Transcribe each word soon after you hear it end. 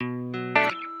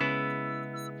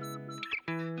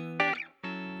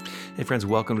Hey friends,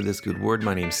 welcome to This Good Word.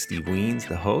 My name's Steve Weens,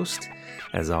 the host,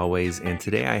 as always, and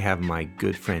today I have my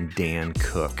good friend Dan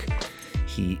Cook.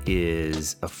 He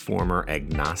is a former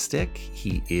agnostic.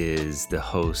 He is the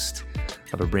host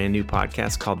of a brand new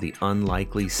podcast called The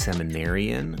Unlikely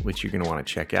Seminarian, which you're going to want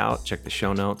to check out. Check the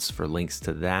show notes for links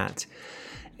to that.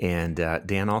 And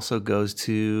Dan also goes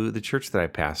to the church that I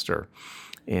pastor,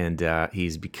 and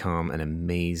he's become an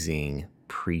amazing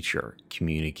preacher,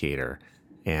 communicator.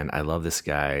 And I love this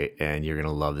guy, and you're going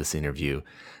to love this interview.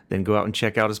 Then go out and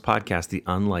check out his podcast, The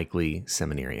Unlikely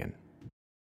Seminarian.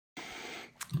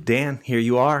 Dan, here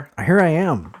you are. Here I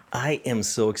am. I am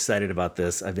so excited about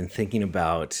this. I've been thinking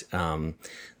about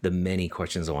the many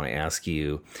questions I want to ask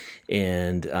you,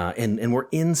 and we're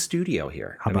in studio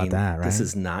here. How about that, right? This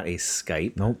is not a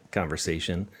Skype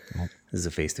conversation. Nope. This is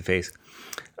a face-to-face.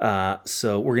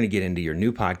 So we're going to get into your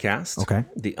new podcast, okay,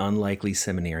 The Unlikely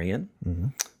Seminarian. Mm-hmm.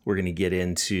 We're going to get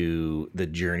into the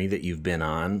journey that you've been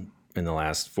on in the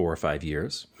last 4 or 5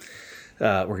 years.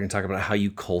 We're going to talk about how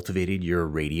you cultivated your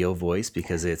radio voice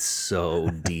because it's so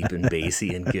deep and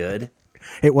bassy and good.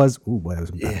 It was. Ooh, boy, that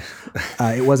was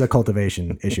bad. It was a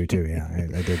cultivation issue too. Yeah,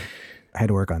 I had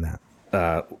to work on that.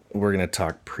 We're going to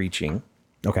talk preaching.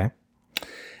 Okay.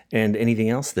 And anything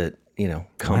else that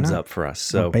comes up for us.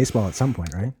 So baseball at some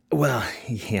point, right? Well,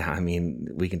 yeah. I mean,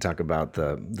 we can talk about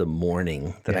the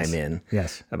mourning that I'm in.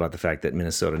 Yes. About the fact that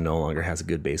Minnesota no longer has a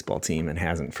good baseball team and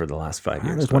hasn't for the last 5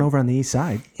 years. There's one over on the east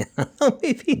side.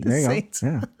 Maybe the Saints.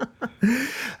 Yeah.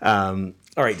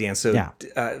 All right, Dan. So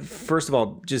first of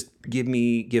all, just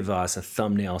give us a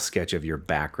thumbnail sketch of your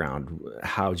background.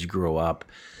 How'd you grow up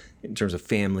in terms of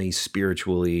family,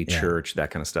 spiritually, church,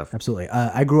 that kind of stuff? Absolutely.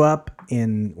 I grew up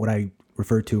in what I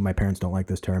refer to, my parents don't like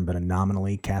this term, but a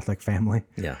nominally Catholic family.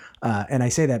 Yeah. And I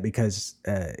say that because,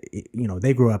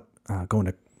 they grew up going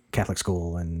to Catholic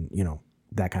school and,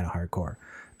 that kind of hardcore.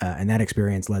 And that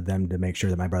experience led them to make sure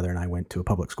that my brother and I went to a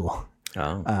public school.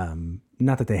 Oh.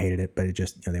 Not that they hated it, but it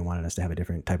just, they wanted us to have a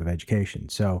different type of education.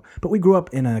 So, but we grew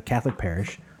up in a Catholic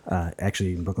parish,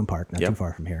 actually in Brooklyn Park, not too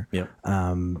far from here. Yep.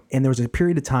 And there was a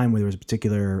period of time where there was a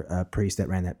particular priest that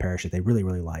ran that parish that they really,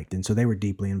 really liked. And so they were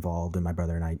deeply involved, and my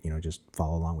brother and I, just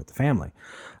follow along with the family.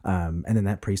 And then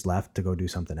that priest left to go do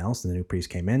something else, and the new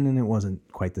priest came in, and it wasn't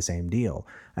quite the same deal.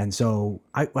 And so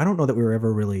I don't know that we were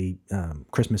ever really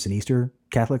Christmas and Easter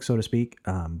Catholic, so to speak,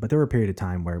 but there were a period of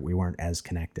time where we weren't as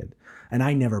connected. And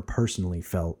I never personally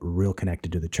felt real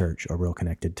connected to the church or real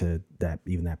connected to that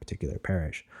particular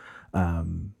parish.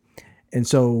 And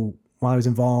so while I was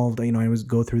involved, I was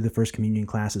go through the first communion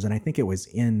classes, and I think it was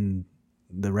in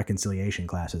the reconciliation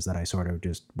classes that I sort of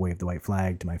just waved the white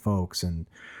flag to my folks. And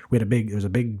there was a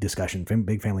big discussion,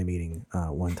 big family meeting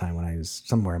one time when I was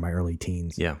somewhere in my early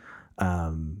teens. Yeah.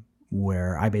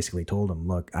 Where I basically told them,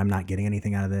 look, I'm not getting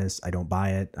anything out of this. I don't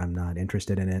buy it. I'm not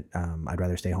interested in it. I'd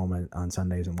rather stay home on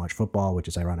Sundays and watch football, which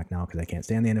is ironic now because I can't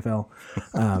stand the NFL.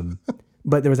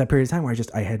 But there was that period of time where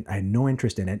I had no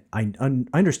interest in it. I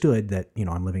understood that,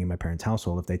 I'm living in my parents'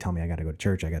 household. If they tell me I got to go to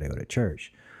church, I got to go to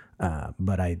church.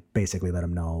 But I basically let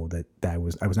them know that I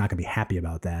was not going to be happy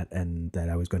about that, and that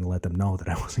I was going to let them know that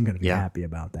I wasn't going to be happy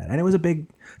about that. And it was a big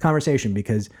conversation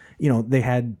because, they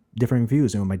had differing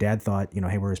views. My dad thought,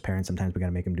 hey, we're his parents. Sometimes we got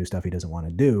to make him do stuff he doesn't want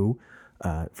to do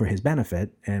for his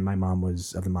benefit. And my mom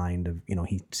was of the mind of,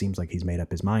 he seems like he's made up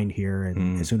his mind here.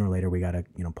 And sooner or later, we got to,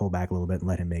 pull back a little bit and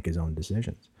let him make his own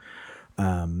decisions.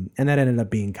 And that ended up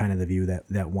being kind of the view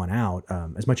that won out.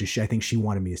 As much as I think she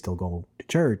wanted me to still go to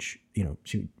church,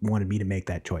 she wanted me to make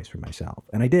that choice for myself.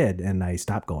 And I did. And I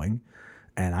stopped going.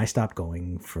 And I stopped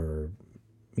going for,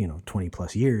 20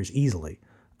 plus years easily.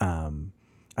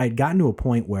 I had gotten to a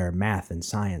point where math and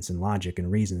science and logic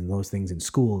and reason and those things in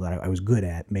school that I was good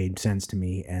at made sense to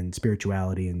me, and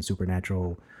spirituality and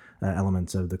supernatural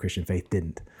elements of the Christian faith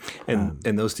didn't.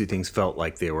 And those two things felt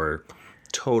like they were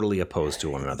totally opposed to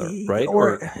one another, right?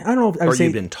 Or I don't know if I would say,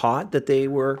 you've been taught that they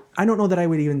were. I don't know that I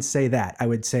would even say that. I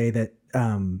would say that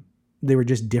they were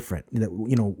just different.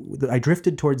 That I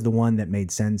drifted towards the one that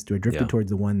made sense. I drifted towards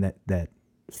the one that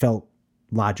felt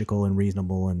logical and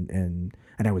reasonable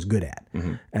and I was good at.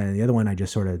 Mm-hmm. And the other one I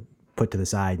just sort of put to the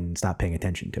side and stopped paying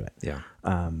attention to it. Yeah.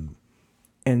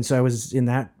 And so I was in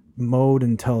that mode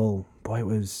until it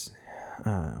was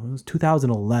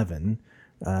 2011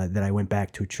 that I went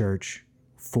back to church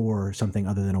for something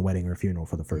other than a wedding or a funeral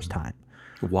for the first time.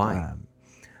 Why?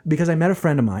 Because I met a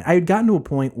friend of mine. I had gotten to a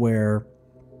point where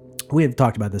we have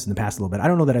talked about this in the past a little bit. I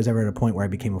don't know that I was ever at a point where I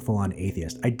became a full-on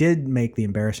atheist. I did make the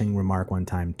embarrassing remark one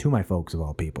time to my folks, of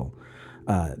all people,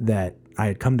 that I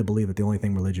had come to believe that the only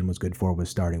thing religion was good for was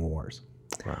starting wars.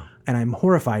 Wow. And I'm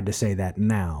horrified to say that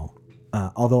now,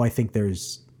 although I think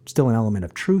there's still an element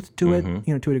of truth to it,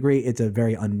 you know, to a degree. It's a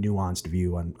very unnuanced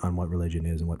view on what religion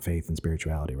is and what faith and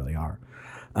spirituality really are.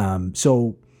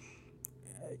 So,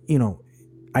 you know,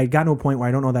 I got to a point where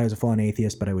I don't know that I was a full-on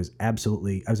atheist, but I was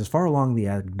as far along the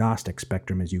agnostic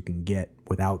spectrum as you can get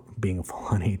without being a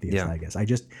full-on atheist, I guess.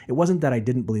 It wasn't that I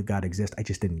didn't believe God exists, I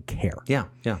just didn't care. Yeah,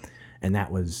 yeah. And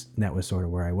that was sort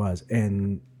of where I was.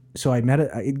 And so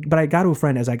but I got to a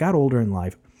friend as I got older in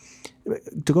life.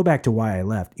 To go back to why I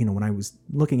left, you know, when I was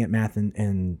looking at math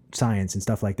and science and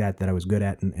stuff like that I was good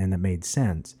at and that made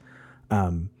sense,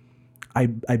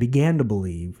 I began to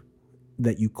believe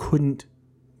that you couldn't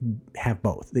have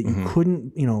both, that you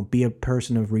couldn't, you know, be a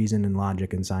person of reason and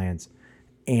logic and science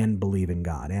and believe in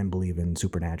God and believe in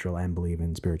supernatural and believe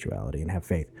in spirituality and have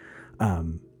faith.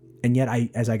 And yet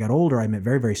as I got older, I met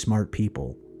very, very smart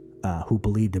people who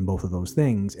believed in both of those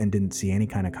things and didn't see any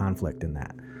kind of conflict in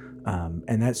that.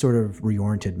 And that sort of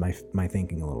reoriented my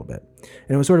thinking a little bit.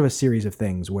 And it was sort of a series of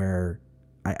things where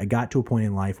I got to a point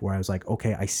in life where I was like,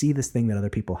 okay, I see this thing that other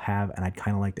people have, and I'd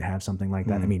kind of like to have something like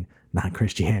that. I mean, not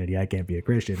Christianity. I can't be a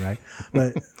Christian, right?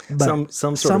 But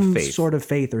some sort of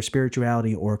faith or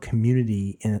spirituality or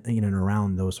community in and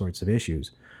around those sorts of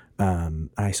issues.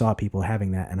 I saw people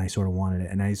having that, and I sort of wanted it.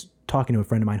 And I was talking to a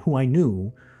friend of mine who I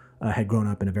knew had grown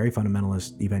up in a very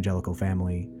fundamentalist evangelical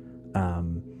family,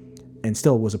 and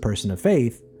still was a person of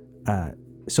faith.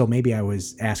 So maybe I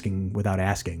was asking without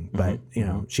asking, but you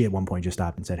know, she at one point just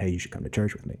stopped and said, "Hey, you should come to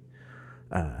church with me."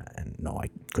 And no, I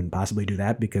couldn't possibly do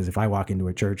that, because if I walk into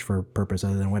a church for a purpose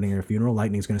other than a wedding or a funeral,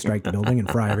 lightning's going to strike the building and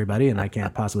fry everybody, and I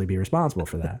can't possibly be responsible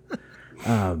for that.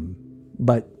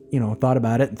 But you know, thought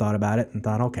about it and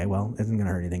thought, okay, well, it isn't going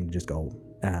to hurt anything to just go.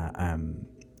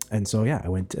 And so yeah, I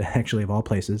went to, actually, of all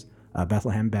places,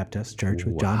 Bethlehem Baptist Church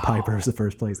with John Piper was the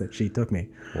first place that she took me.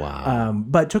 Wow.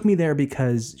 But took me there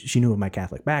because she knew of my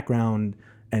Catholic background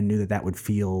and knew that would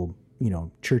feel, you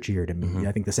know, churchier to me.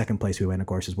 I think the second place we went, of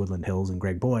course, is Woodland Hills and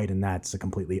Greg Boyd, and that's a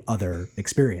completely other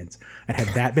experience. And had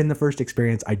that been the first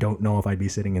experience, I don't know if I'd be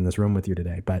sitting in this room with you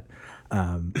today. But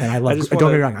and I love, don't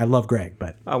get me wrong, I love Greg,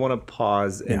 but I want to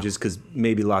pause and just because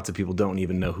maybe lots of people don't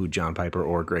even know who John Piper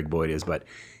or Greg Boyd is, but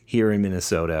here in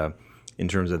Minnesota, in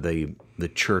terms of the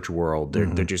church world, there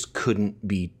just couldn't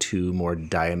be two more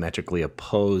diametrically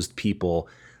opposed people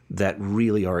that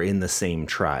really are in the same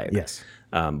tribe. Yes.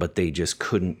 But they just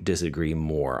couldn't disagree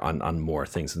more on more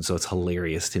things. And so it's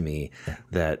hilarious to me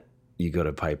that you go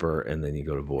to Piper and then you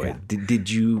go to Boyd. Yeah. Did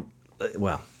you,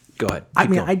 well, go ahead. I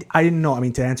mean, I didn't know. I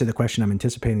mean, to answer the question I'm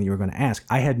anticipating that you were going to ask,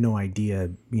 I had no idea,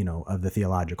 you know, of the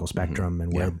theological spectrum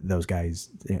and where those guys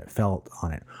felt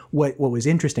on it. What was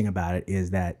interesting about it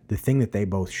is that the thing that they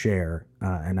both share,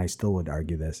 and I still would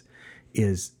argue this,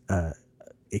 is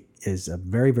it is a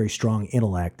very, very strong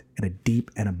intellect and a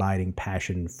deep and abiding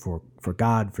passion for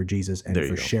God, for Jesus, and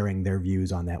for sharing their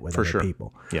views on that with other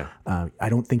people. Yeah. I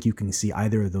don't think you can see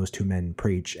either of those two men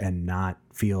preach and not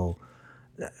feel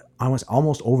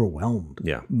almost overwhelmed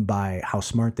by how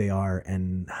smart they are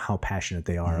and how passionate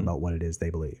they are about what it is they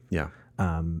believe. Yeah.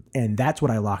 And that's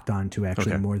what I locked on to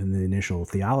actually more than the initial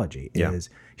theology is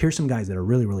here's some guys that are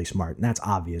really, really smart. And that's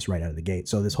obvious right out of the gate.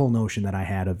 So this whole notion that I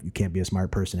had of you can't be a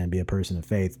smart person and be a person of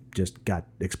faith just got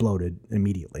exploded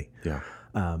immediately. Yeah.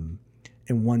 And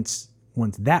once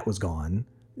that was gone,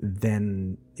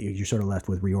 then you're sort of left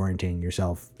with reorienting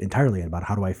yourself entirely about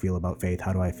how do I feel about faith?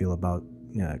 How do I feel about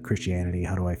Christianity?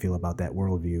 How do I feel about that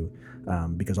worldview?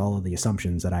 Because all of the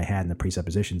assumptions that I had and the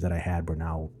presuppositions that I had were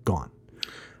now gone.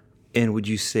 And would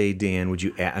you say, Dan,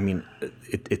 I mean,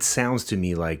 it sounds to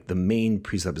me like the main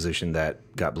presupposition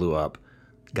that blew up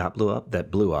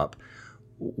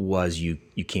was you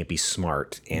can't be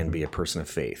smart and be a person of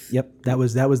faith. Yep. That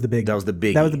was the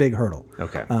big hurdle.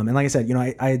 Okay. And like I said, you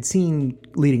know, I had seen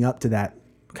leading up to that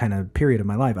kind of period of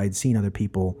my life, I had seen other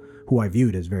people who I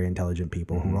viewed as very intelligent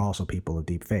people who were also people of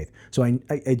deep faith. So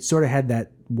I sort of had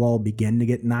that wall begin to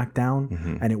get knocked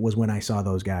down. And it was when I saw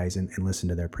those guys and listened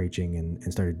to their preaching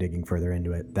and started digging further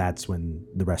into it, that's when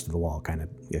the rest of the wall kind of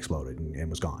exploded and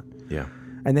was gone. Yeah.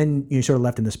 And then you're sort of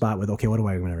left in the spot with, okay, what am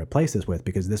I going to replace this with?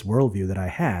 Because this worldview that I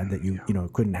had that you know,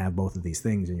 couldn't have both of these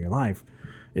things in your life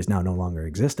is now no longer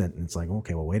existent. And it's like,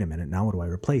 okay, well, wait a minute. Now what do I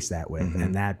replace that with?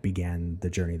 And that began the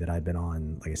journey that I've been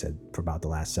on, like I said, for about the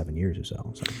last 7 years or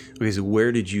so. Okay, so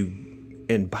where did you,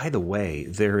 and by the way,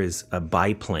 there is a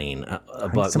biplane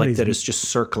that is just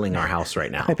circling our house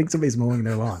right now. I think somebody's mowing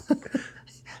their lawn.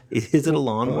 Is it a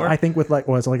lawnmower? I think it's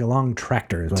like a long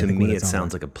tractor. To me, it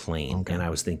sounds like a plane. Okay. And I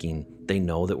was thinking, they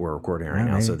know that we're recording right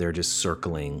now, so they're just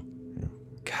circling. Yeah.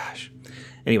 Gosh.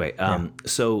 Anyway,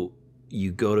 so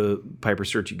you go to Piper's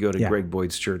church, you go to Greg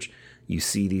Boyd's church. You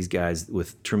see these guys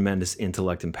with tremendous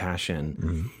intellect and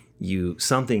passion.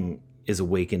 Something is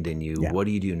awakened in you. Yeah. What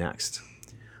do you do next?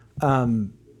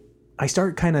 I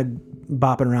start kind of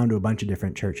bopping around to a bunch of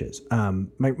different churches.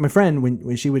 My friend,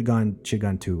 when she had gone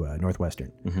to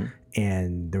Northwestern,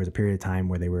 and there was a period of time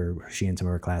where she and some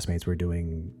of her classmates were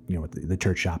doing, the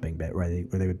church shopping bit, where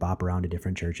they would bop around to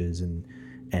different churches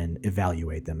and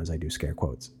evaluate them, as I do scare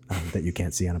quotes that you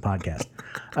can't see on a podcast.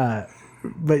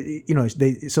 But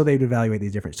they'd evaluate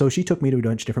these different. So she took me to a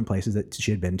bunch of different places that she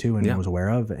had been to and was aware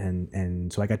of,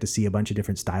 and so I got to see a bunch of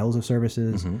different styles of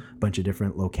services, a bunch of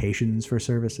different locations for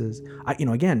services.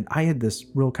 I had this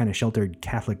real kind of sheltered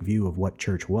Catholic view of what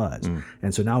church was,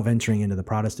 and so now venturing into the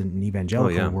Protestant and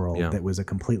evangelical world, that was a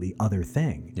completely other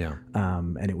thing. Yeah.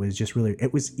 And it was just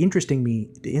it was interesting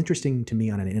to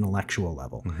me on an intellectual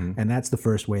level, and that's the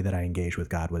first way that I engaged with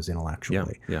God, was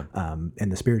intellectually. Yeah.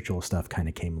 And the spiritual stuff kind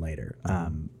of came later.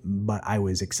 But I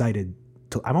was excited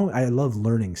I love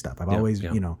learning stuff. I've always,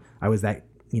 I was that,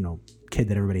 kid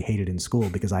that everybody hated in school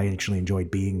because I actually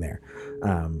enjoyed being there.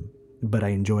 But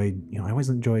I always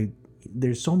enjoyed,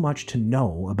 there's so much to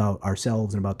know about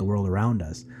ourselves and about the world around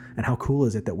us. And how cool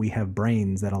is it that we have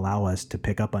brains that allow us to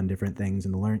pick up on different things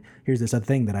and to learn, here's this other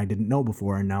thing that I didn't know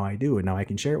before, and now I do, and now I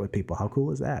can share it with people. How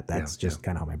cool is that? That's just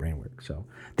kind of how my brain works. So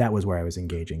that was where I was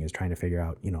engaging, is trying to figure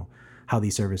out, how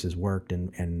these services worked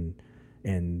and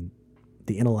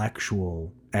the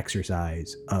intellectual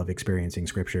exercise of experiencing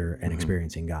Scripture and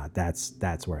experiencing God.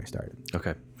 That's where I started.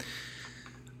 Okay.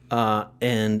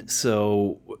 And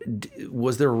so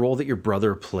was there a role that your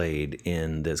brother played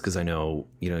in this? Because I know,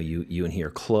 you and he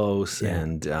are close,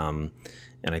 and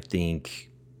I think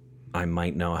I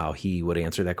might know how he would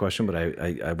answer that question, but I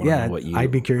want to know what you... I'd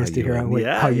be curious to hear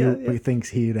how you think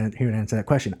he would answer that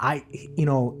question.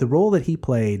 The role that he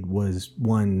played was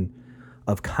one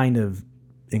of kind of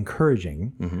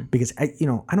encouraging, because I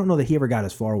don't know that he ever got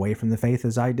as far away from the faith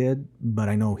as I did, but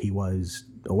I know he was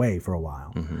away for a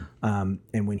while.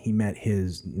 And when he met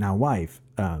his now wife,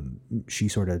 she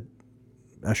sort of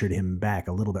ushered him back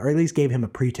a little bit, or at least gave him a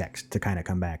pretext to kind of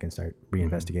come back and start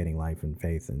reinvestigating life and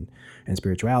faith and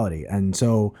spirituality. And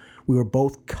so we were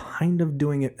both kind of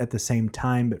doing it at the same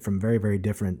time, but from very, very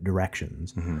different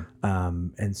directions.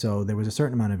 And so there was a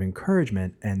certain amount of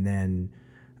encouragement. And then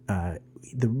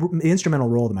the instrumental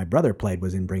role that my brother played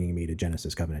was in bringing me to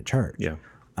Genesis Covenant Church. Yeah.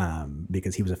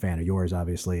 Because he was a fan of yours,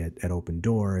 obviously, at Open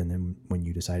Door. And then when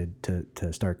you decided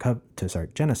to start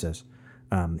Genesis,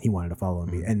 he wanted to follow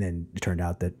me. And then it turned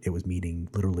out that it was meeting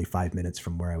literally 5 minutes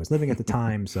from where I was living at the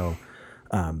time. So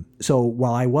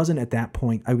while I wasn't at that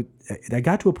point, I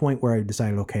got to a point where I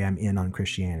decided, okay, I'm in on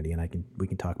Christianity, and we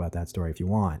can talk about that story if you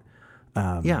want.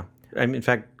 Yeah. In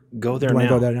fact, go there now. Do you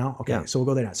want to go there now? Okay. Yeah. So we'll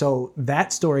go there now. So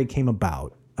that story came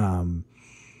about.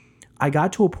 I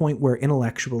got to a point where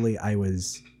intellectually I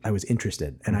was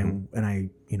interested, and I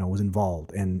was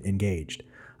involved and engaged.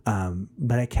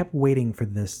 But I kept waiting for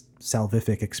this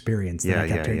salvific experience that I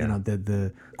kept hearing,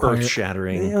 the earth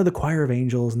shattering, the choir of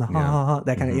angels and that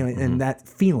kind of, and that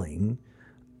feeling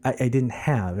I didn't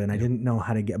have, and I didn't know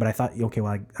how to get, but I thought, okay,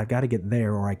 well, I've got to get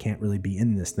there, or I can't really be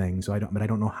in this thing. So I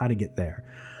don't know how to get there.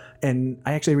 And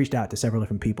I actually reached out to several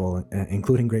different people,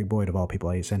 including Greg Boyd of all people.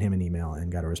 I sent him an email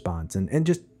and got a response, and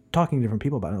just talking to different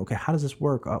people about it. Okay, how does this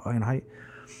work?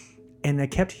 And I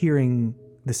kept hearing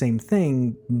the same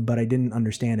thing, but I didn't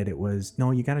understand it. It was,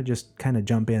 no, you got to just kind of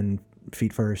jump in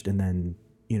feet first, and then,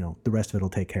 the rest of it will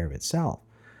take care of itself.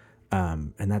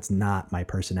 And that's not my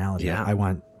personality. Yeah. I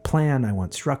want plan. I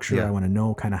want structure. Yeah. I want to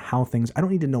know kind of how things, I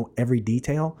don't need to know every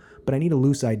detail, but I need a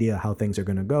loose idea how things are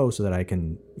going to go so that I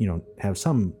can, have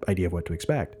some idea of what to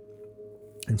expect.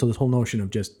 And so this whole notion of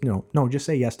just, just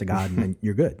say yes to God and then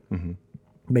you're good.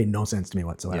 Made no sense to me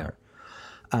whatsoever.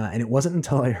 Yeah. And it wasn't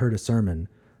until I heard a sermon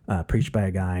preached by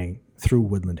a guy through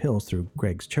Woodland Hills, through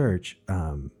Greg's church.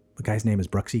 The guy's name is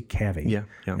Bruxy Cavey. Yeah.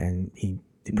 And he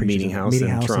preaches Meeting House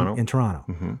in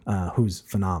Toronto, who's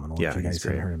phenomenal. Yeah, if you guys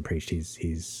haven't heard him preach,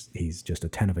 he's just a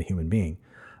 10 of a human being.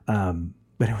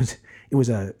 But it was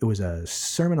a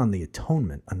sermon on the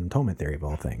atonement theory of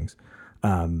all things.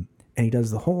 And he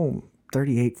does the whole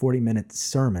 40 minute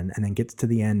sermon, and then gets to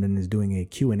the end and is doing a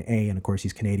Q&A, and of course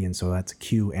he's Canadian, so that's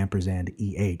Q &EH ?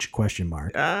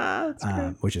 That's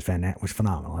great. Which is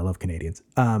phenomenal. I love Canadians.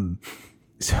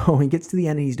 So he gets to the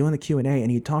end and he's doing the Q&A,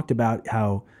 and he talked about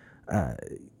how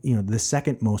the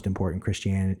second most important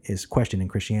question in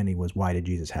Christianity was, why did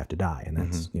Jesus have to die? And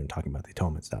that's talking about the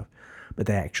atonement stuff. But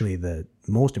the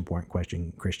most important question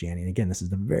in Christianity, and again, this is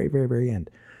the very, very, very end.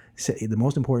 The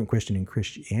most important question in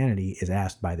Christianity is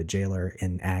asked by the jailer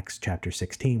in Acts chapter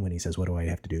 16 when he says, what do I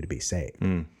have to do to be saved?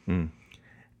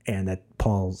 And that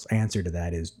Paul's answer to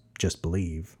that is just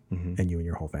believe, and you and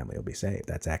your whole family will be saved.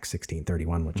 That's Acts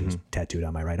 16:31, which is tattooed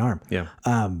on my right arm. Yeah.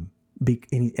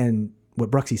 And what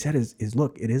Bruxy said is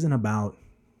look, it isn't about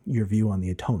your view on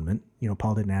the atonement. You know,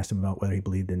 Paul didn't ask him about whether he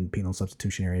believed in penal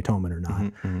substitutionary atonement or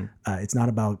not. It's not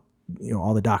about, you know,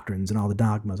 all the doctrines and all the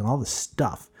dogmas and all the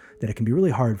stuff that it can be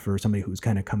really hard for somebody who's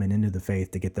kind of coming into the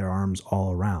faith to get their arms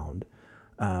all around.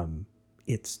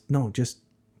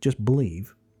 Just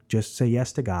believe, just say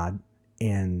yes to God,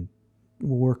 and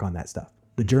we'll work on that stuff.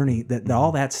 The journey,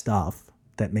 all that stuff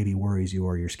that maybe worries you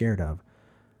or you're scared of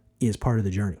is part of the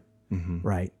journey,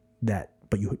 right? But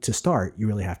to start, you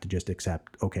really have to just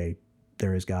accept, okay,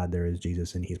 there is God, there is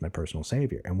Jesus, and he's my personal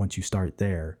savior. And once you start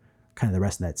there, kind of the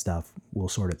rest of that stuff will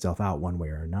sort itself out one way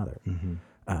or another.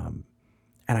 And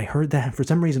I heard that for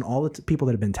some reason, all the people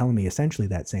that have been telling me essentially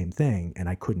that same thing, and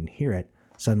I couldn't hear it,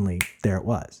 suddenly there it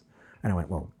was. And I went,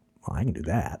 well, I can do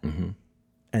that.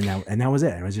 And that was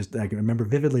it. It was just, I can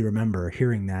vividly remember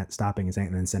hearing that, stopping and saying,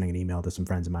 and then sending an email to some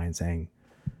friends of mine saying,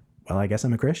 well, I guess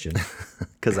I'm a Christian.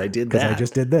 Because I did that. Because I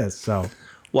just did this. So,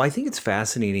 well, I think it's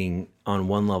fascinating on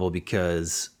one level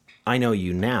because I know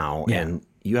you now, and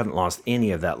you haven't lost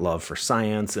any of that love for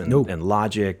science and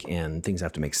logic, and things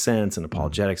have to make sense, and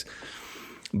apologetics.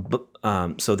 But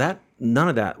so that none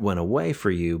of that went away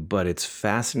for you. But it's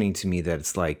fascinating to me that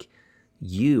it's like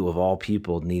you, of all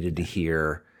people, needed to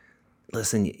hear,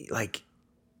 listen, like,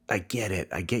 I get it,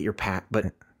 I get your path,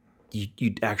 but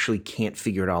you actually can't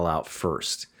figure it all out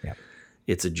first. Yeah.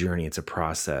 It's a journey, it's a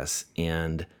process,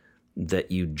 and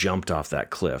that you jumped off that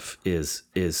cliff is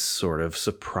sort of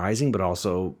surprising, but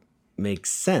also makes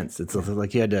sense. It's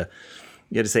like you had to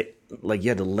say, like, you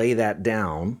had to lay that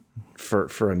down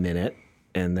for a minute,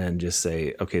 and then just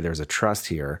say, okay, there's a trust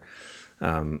here,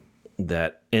 okay,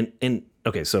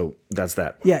 so that's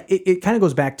that. Yeah, it kind of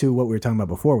goes back to what we were talking about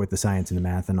before with the science and the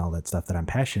math and all that stuff that I'm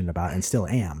passionate about and still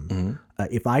am.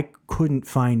 If I couldn't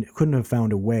have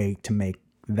found a way to make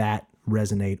that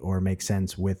resonate or make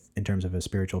sense with in terms of a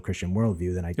spiritual Christian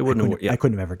worldview, then I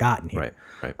couldn't have ever gotten here.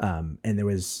 Right. And there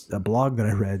was a blog that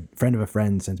I read, friend of a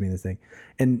friend sends me this thing,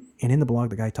 and in the blog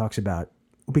the guy talks about,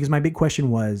 because my big question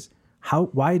was,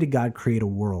 why did God create a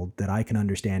world that I can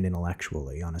understand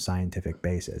intellectually on a scientific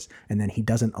basis, and then he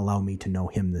doesn't allow me to know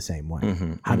him the same way?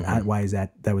 Why is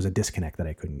that? That was a disconnect that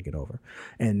I couldn't get over.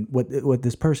 And what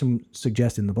this person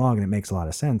suggested in the blog, and it makes a lot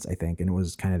of sense, I think, and it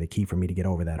was kind of the key for me to get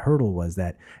over that hurdle, was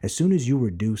that as soon as you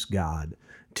reduce God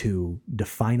to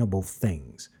definable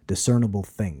things, discernible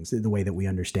things, the way that we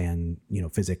understand,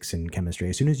 physics and chemistry,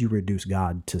 as soon as you reduce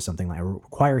God to something like,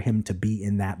 require him to be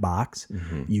in that box,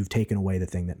 you've taken away the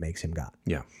thing that makes him God.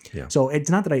 Yeah. So it's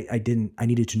not that I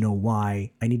needed to know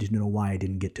why. I needed to know why I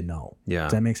didn't get to know. Yeah.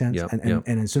 Does that make sense? Yeah.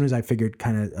 And as soon as I figured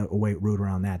kind of a route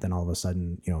around that, then all of a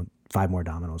sudden, 5 more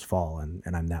dominoes fall,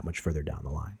 and I'm that much further down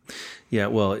the line. Yeah.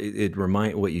 Well,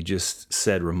 what you just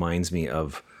said reminds me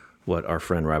of what our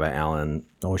friend Rabbi Allen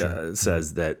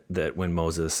says, that when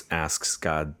Moses asks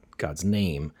God's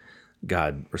name,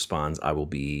 God responds, "I will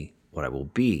be what I will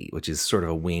be," which is sort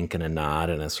of a wink and a nod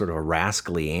and a sort of a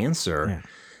rascally answer,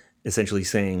 essentially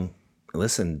saying,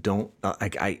 "Listen,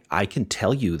 I can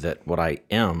tell you that what I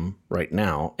am right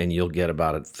now, and you'll get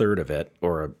about 1/3 of it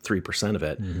or 3% of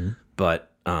it,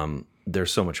 but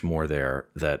there's so much more there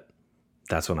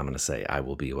that's what I'm going to say. I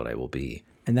will be what I will be."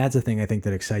 And that's the thing I think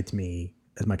that excites me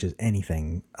as much as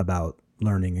anything about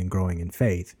learning and growing in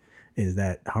faith, is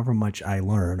that however much I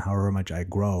learn, however much I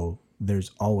grow,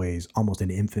 there's always almost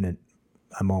an infinite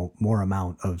more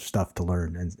amount of stuff to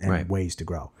learn and ways to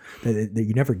grow. That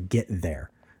you never get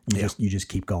there. You just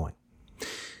keep going.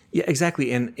 Yeah,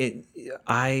 exactly. And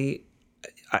I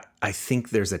think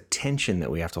there's a tension that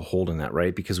we have to hold in that,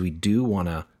 right? Because we do want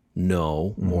to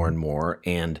know more and more,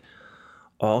 and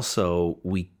also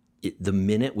the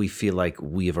minute we feel like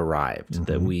we've arrived,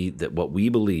 that what we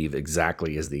believe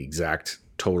exactly is the exact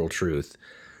total truth,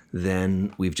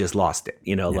 then we've just lost it.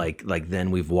 Like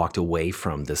then we've walked away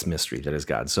from this mystery that is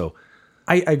God. So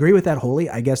I agree with that wholly.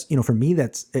 I guess, for me,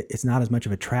 it's not as much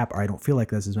of a trap, or I don't feel like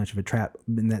that's as much of a trap.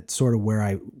 And that's sort of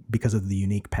where because of the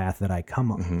unique path that I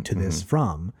come to this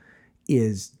from,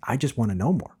 is I just want to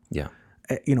know more. Yeah.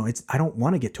 I don't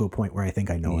want to get to a point where I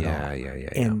think I know it all.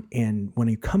 Yeah. And when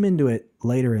you come into it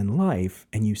later in life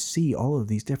and you see all of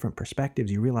these different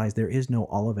perspectives, you realize there is no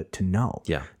all of it to know.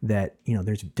 Yeah. That,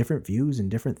 there's different views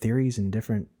and different theories and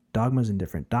different dogmas and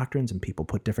different doctrines, and people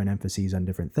put different emphases on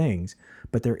different things,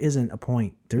 but there isn't a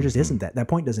point. There just isn't that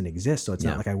point doesn't exist. So it's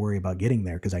not like I worry about getting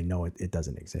there, because I know it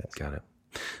doesn't exist. Got it.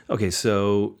 Okay.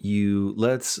 So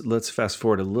let's fast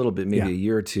forward a little bit, maybe a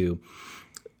year or two.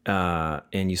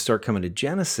 And you start coming to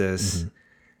Genesis,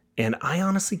 And I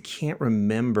honestly can't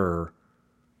remember.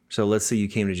 So let's say you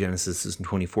came to Genesis in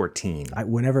 2014.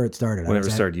 Whenever it started, I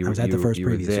was at the first you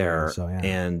were preview there, series, so yeah.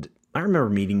 and I remember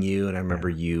meeting you, and I remember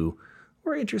you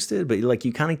were interested, but like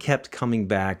you kind of kept coming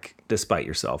back despite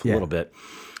yourself a little bit.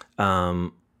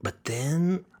 But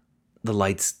then the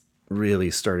lights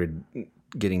really started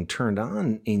getting turned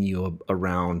on in you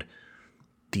around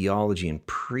theology and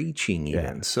preaching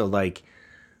even. Yeah. So like,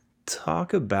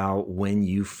 talk about when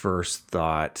you first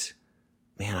thought,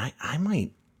 man, I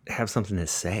might have something to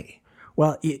say.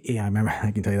 Well, yeah, I remember.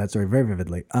 I can tell you that story very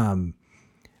vividly.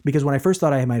 Because when I first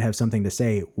thought I might have something to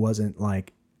say, it wasn't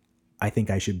like I think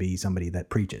I should be somebody that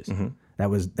preaches. Mm-hmm.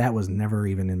 That was never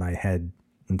even in my head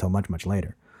until much, much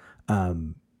later.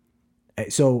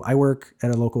 So I work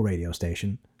at a local radio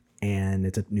station, and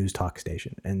it's a news talk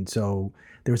station. And so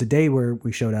there was a day where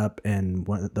we showed up, and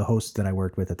one of the hosts that I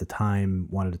worked with at the time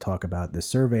wanted to talk about this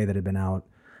survey that had been out,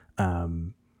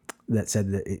 that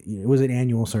said that it was an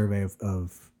annual survey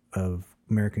of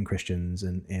American Christians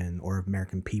or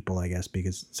American people, I guess,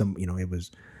 because it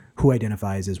was who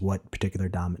identifies as what particular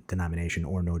denomination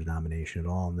or no denomination at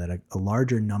all, and that a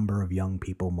larger number of young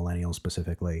people, millennials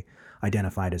specifically,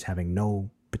 identified as having not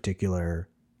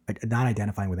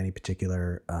identifying with any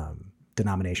particular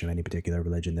denomination of any particular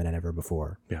religion than ever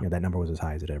before. Yeah. That number was as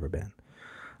high as it had ever been.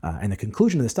 And the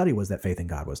conclusion of the study was that faith in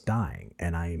God was dying.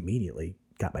 And I immediately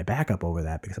got my back up over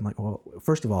that because I'm like, well,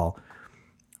 first of all,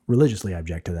 religiously I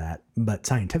object to that, but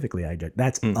scientifically I object.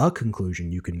 That's a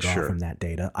conclusion you can draw from that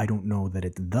data. I don't know that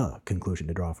it's the conclusion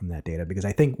to draw from that data, because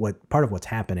I think part of what's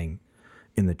happening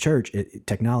in the church,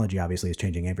 technology obviously is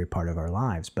changing every part of our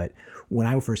lives. But when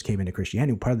I first came into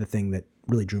Christianity, part of the thing that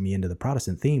really drew me into the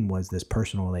Protestant theme was this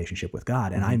personal relationship with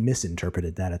God. And I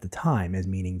misinterpreted that at the time as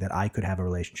meaning that I could have a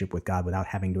relationship with God without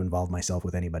having to involve myself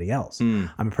with anybody else. I'm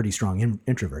a pretty strong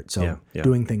introvert. So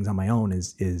doing things on my own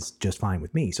is just fine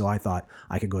with me. So I thought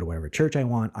I could go to whatever church I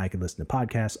want. I could listen to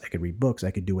podcasts. I could read books.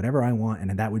 I could do whatever I want.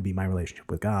 And that would be my relationship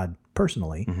with God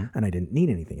personally. And I didn't need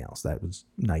anything else. That was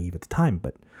naive at the time,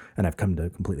 and I've come to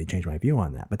completely change my view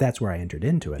on that. But that's where I entered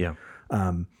into it. Yeah.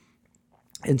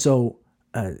 And so,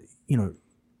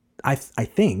 I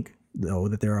think though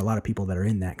that there are a lot of people that are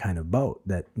in that kind of boat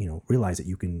that, realize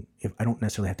that if I don't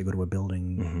necessarily have to go to a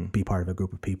building, be part of a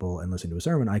group of people and listen to a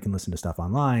sermon, I can listen to stuff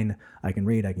online. I can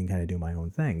read, I can kind of do my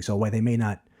own thing. So while they may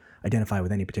not identify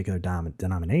with any particular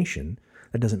denomination,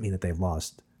 that doesn't mean that they've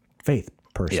lost faith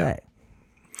per se.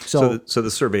 So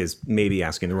the survey is maybe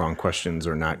asking the wrong questions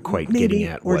or not quite getting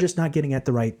at or just not getting at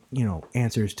the right,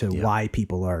 answers to why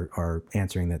people are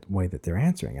answering that way that they're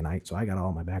answering. And I got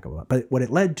all my back up. But what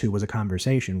it led to was a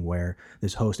conversation where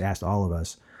this host asked all of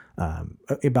us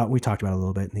we talked about it a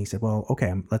little bit, and he said, well,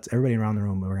 okay, let's everybody around the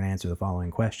room, we're going to answer the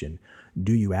following question.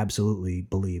 Do you absolutely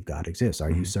believe God exists? Are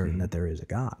you certain that there is a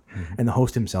God? And the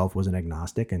host himself was an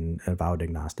agnostic and avowed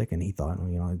agnostic, and he thought,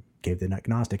 gave the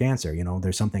agnostic answer.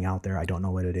 There's something out there. I don't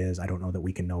know what it is. I don't know that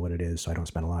we can know what it is, so I don't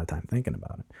spend a lot of time thinking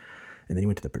about it. And then he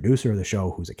went to the producer of the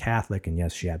show, who's a Catholic, and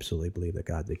yes, she absolutely believed that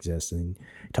God exists. And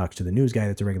he talks to the news guy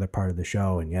that's a regular part of the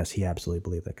show, and yes, he absolutely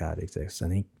believed that God exists.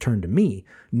 And he turned to me,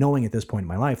 knowing at this point in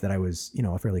my life that I was,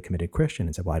 a fairly committed Christian,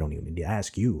 and said, well, I don't even need to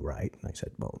ask you, right? And I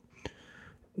said, well,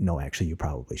 no, actually, you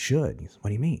probably should. He said, what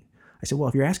do you mean? I said, well,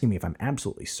 if you're asking me if I'm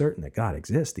absolutely certain that God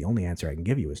exists, the only answer I can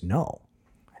give you is no.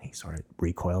 And he sort of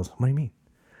recoils. What do you mean?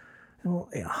 Well,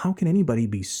 how can anybody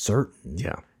be certain?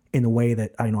 Yeah. In the way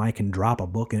that I can drop a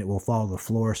book and it will fall to the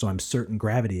floor, so I'm certain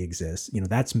gravity exists.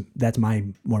 That's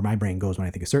where my brain goes when I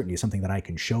think of certainty, is something that I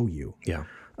can show you. Yeah.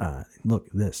 Look,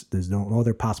 there's no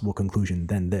other possible conclusion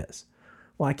than this.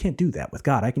 Well, I can't do that with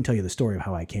God. I can tell you the story of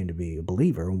how I came to be a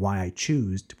believer and why I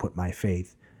choose to put my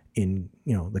faith in,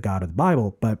 the God of the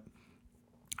Bible, but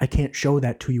I can't show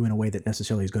that to you in a way that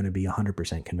necessarily is going to be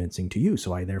 100% convincing to you.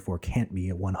 So I therefore can't be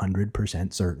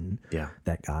 100% certain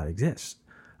that God exists.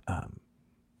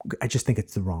 I just think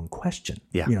it's the wrong question.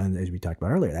 Yeah. And as we talked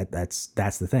about earlier,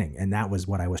 that's the thing. And that was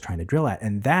what I was trying to drill at.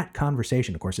 And that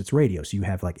conversation, of course, it's radio. So you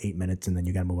have like 8 minutes and then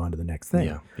you got to move on to the next thing.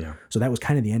 Yeah. Yeah. So that was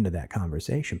kind of the end of that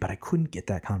conversation, but I couldn't get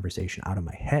that conversation out of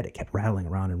my head. It kept rattling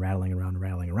around and rattling around and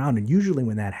rattling around. And usually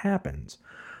when that happens,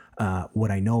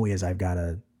 what I know is I've got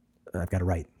to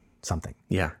write something.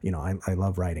 Yeah. I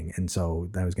love writing. And so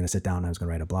I was going to sit down and I was going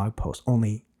to write a blog post.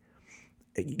 Only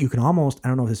you can almost, I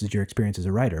don't know if this is your experience as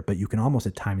a writer, but you can almost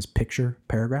at times picture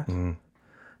paragraphs.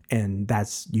 And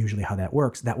that's usually how that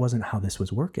works. That wasn't how this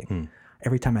was working.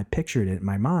 Every time I pictured it in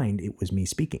my mind, it was me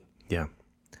speaking. Yeah.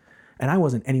 And I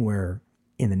wasn't anywhere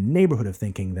in the neighborhood of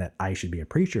thinking that I should be a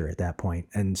preacher at that point.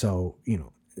 And so,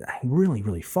 I really,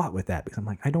 really fought with that because I'm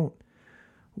like,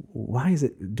 why is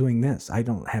it doing this? I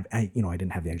didn't have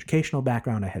the educational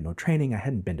background. I had no training. I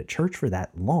hadn't been to church for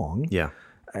that long. Yeah.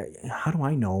 How do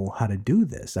I know how to do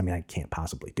this? I mean, I can't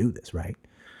possibly do this, right?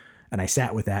 And I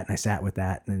sat with that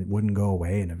and it wouldn't go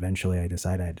away. And eventually I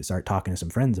decided I had to start talking to some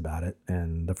friends about it.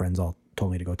 And the friends all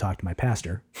told me to go talk to my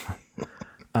pastor.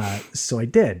 So I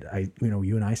did.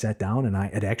 You and I sat down and I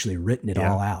had actually written it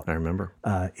all out. I remember.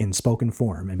 In spoken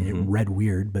form. I mean, it read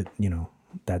weird, but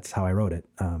that's how I wrote it.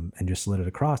 And just slid it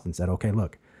across and said, okay,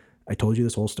 look, I told you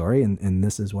this whole story and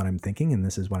this is what I'm thinking and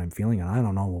this is what I'm feeling. And I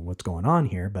don't know what's going on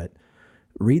here, but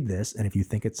read this. And if you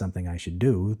think it's something I should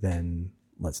do, then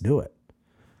let's do it.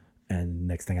 And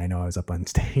next thing I know, I was up on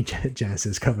stage at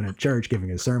Genesis Covenant Church giving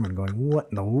a sermon going, what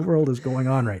in the world is going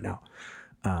on right now?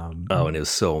 And it was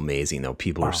so amazing, though.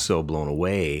 People are so blown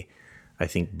away, I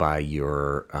think, by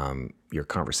your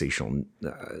conversational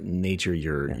nature,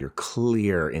 your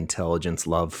clear intelligence,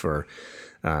 love for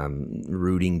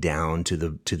rooting down to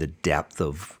the depth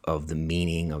of the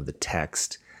meaning of the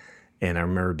text. And I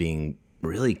remember being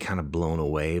really kind of blown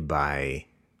away by,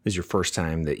 this is your first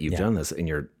time that you've done this, and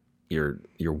your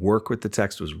work with the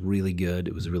text was really good.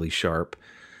 It was really sharp.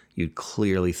 You'd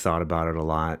clearly thought about it a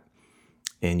lot,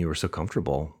 and you were so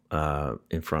comfortable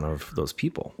in front of those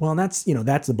people. Well, and that's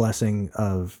the blessing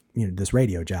of this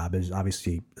radio job. Is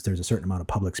obviously there's a certain amount of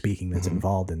public speaking that's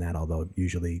involved in that. Although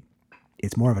usually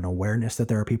it's more of an awareness that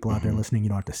there are people out there listening. You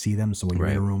don't have to see them. So when you're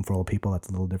in a room full of people, that's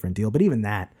a little different deal. But even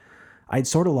that, I'd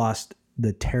sort of lost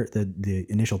the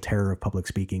initial terror of public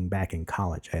speaking back in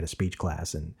college. I had a speech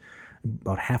class, and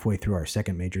about halfway through our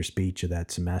second major speech of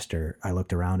that semester, I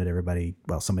looked around at everybody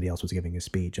while somebody else was giving a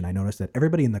speech, and I noticed that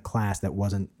everybody in the class that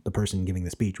wasn't the person giving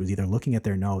the speech was either looking at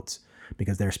their notes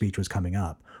because their speech was coming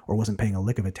up, or wasn't paying a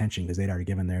lick of attention because they'd already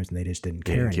given theirs and they just didn't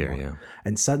care anymore. Yeah.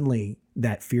 And suddenly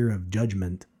that fear of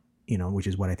judgment, which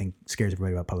is what I think scares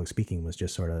everybody about public speaking, was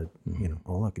just sort of,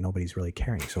 oh, look, nobody's really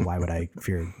caring. So why would I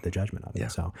fear the judgment of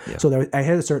it? So I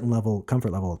had a certain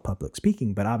comfort level of public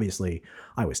speaking, but obviously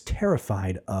I was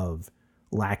terrified of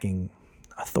lacking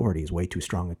authority is way too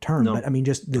strong a term. No, but I mean,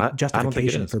 just the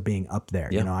justification for being up there.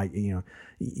 Yeah.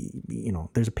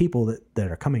 There's people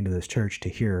that are coming to this church to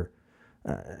hear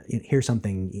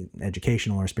something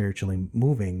educational or spiritually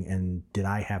moving. And did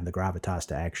I have the gravitas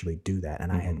to actually do that?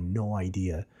 And I had no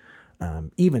idea.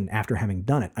 Even after having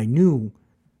done it, I knew,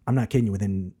 I'm not kidding you,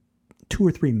 within 2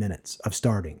 or 3 minutes of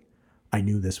starting, I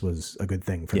knew this was a good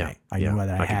thing for me. I knew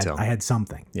that I had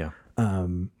something. Yeah.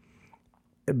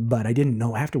 But I didn't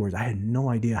know afterwards. I had no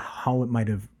idea how it might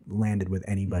have landed with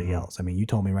anybody else. I mean, you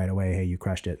told me right away, hey, you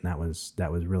crushed it. And that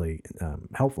was really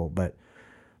helpful. But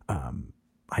I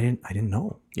didn't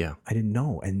know. Yeah. I didn't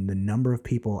know. And the number of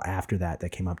people after that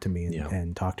came up to me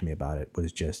and talked to me about it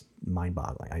was just mind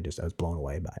boggling. I was blown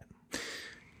away by it.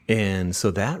 And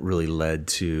so that really led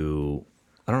to,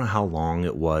 I don't know how long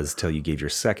it was till you gave your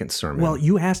second sermon. Well,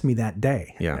 you asked me that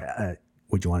day. Yeah.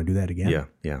 Would you want to do that again? Yeah.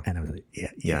 Yeah. And I was like,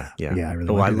 yeah. I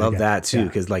really I love that too.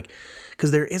 Because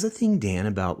there is a thing, Dan,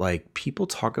 about people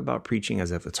talk about preaching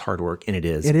as if it's hard work, and it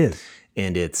is. It is.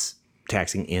 And it's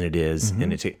taxing, and it is.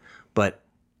 And but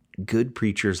good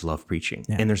preachers love preaching,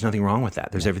 and there's nothing wrong with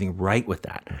that. There's everything right with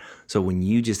that. So when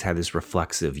you just have this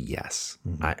reflexive yes,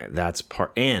 that's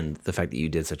part, and the fact that you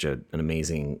did such an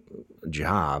amazing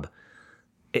job,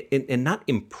 and not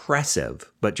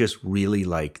impressive, but just really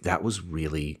that was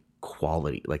really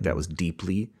quality. That was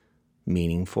deeply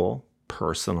meaningful,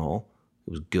 personal.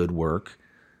 It was good work,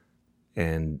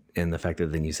 and the fact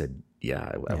that then you said,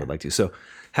 I would like to. So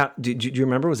how do you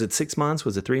remember? Was it 6 months?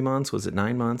 Was it 3 months? Was it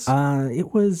 9 months?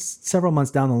 It was several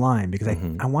months down the line, because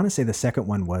I want to say the second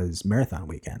one was marathon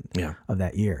weekend of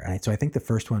that year. And so I think the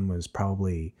first one was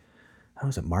probably, how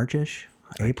was it, March-ish,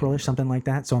 April-ish, something like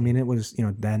that. So I mean, it was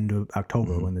then to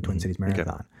October when the Twin Cities Marathon.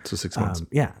 Okay. So 6 months.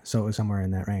 So it was somewhere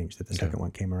in that range that the second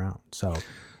one came around. So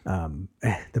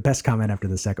the best comment after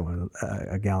the second one,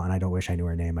 a gal, and I don't wish I knew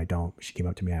her name. I don't. She came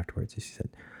up to me afterwards and she said,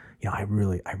 I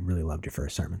really loved your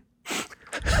first sermon.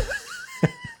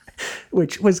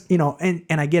 Which was, and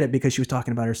I get it, because she was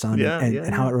talking about her son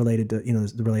and how it related to,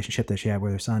 the relationship that she had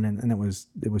with her son. And it was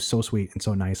so sweet and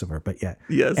so nice of her. But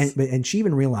and she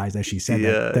even realized as she said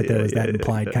that there was that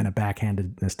implied kind of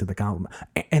backhandedness to the compliment.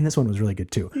 And this one was really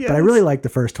good too. Yes. But I really liked the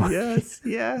first one.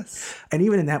 Yes. And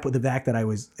even in that, with the fact that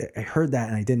I heard that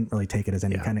and I didn't really take it as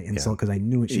any kind of insult, because I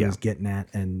knew what she was getting at.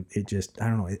 And it just, I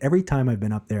don't know, every time I've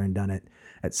been up there and done it,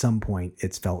 at some point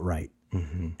it's felt right.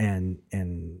 And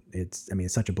it's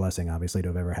such a blessing, obviously, to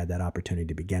have ever had that opportunity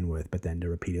to begin with, but then to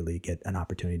repeatedly get an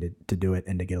opportunity to do it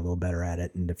and to get a little better at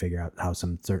it and to figure out how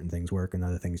some certain things work and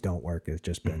other things don't work has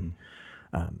just been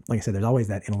like I said, there's always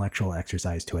that intellectual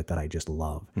exercise to it that I just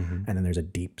love. And then there's a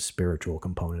deep spiritual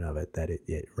component of it that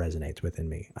it resonates within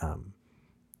me.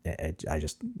 I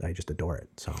just adore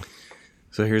it.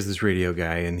 So here's this radio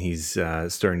guy, and he's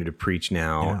starting to preach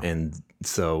now, and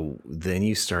so then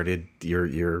you started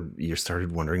you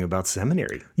started wondering about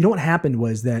seminary. You know what happened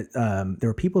was that there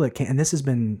were people that came, and this has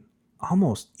been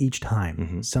almost each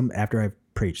time. Some after I've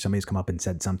preached, somebody's come up and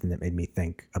said something that made me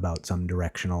think about some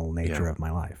directional nature of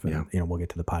my life. And, we'll get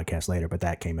to the podcast later, but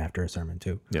that came after a sermon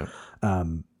too. Yeah.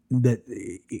 That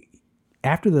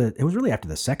it was really after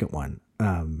the second one.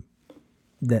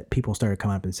 That people started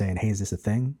coming up and saying, "Hey, is this a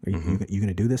thing? Are you going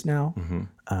to do this now?"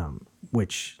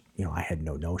 Which, I had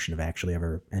no notion of actually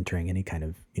ever entering any kind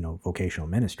of, vocational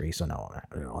ministry. So no,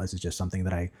 this is just something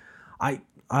that I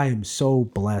am so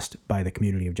blessed by the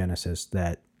community of Genesis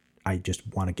that I just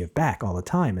want to give back all the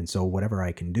time. And so whatever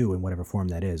I can do in whatever form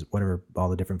that is, whatever all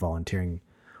the different volunteering,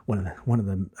 one of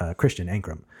them, Christian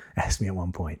Ankrum, asked me at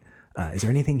one point, is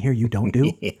there anything here you don't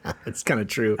do? Yeah, it's kind of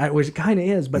true. Which it kind of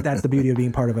is, but that's the beauty of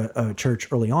being part of a church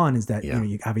early on is that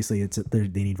obviously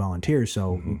they need volunteers,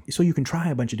 so you can try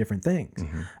a bunch of different things,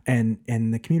 and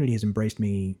the community has embraced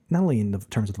me not only in the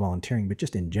terms of the volunteering, but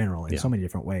just in general in so many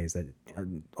different ways that,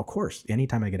 of course,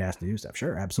 anytime I get asked to do stuff,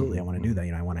 sure, absolutely, I want to do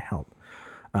that. I want to help.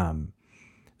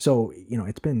 So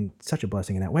it's been such a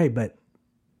blessing in that way, but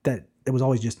that it was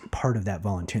always just part of that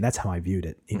volunteering. That's how I viewed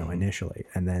it, initially.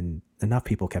 And then enough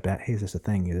people kept at, "Hey, is this a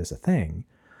thing? Is this a thing?"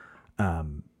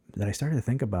 That I started to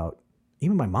think about,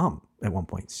 even my mom at one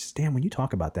point, "Stan, when you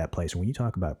talk about that place, or when you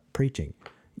talk about preaching,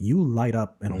 you light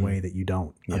up in a way that you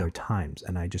don't other times.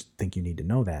 And I just think you need to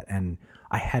know that." And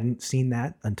I hadn't seen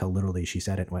that until literally she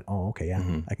said it and went, "Oh, okay,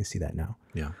 yeah, I can see that now."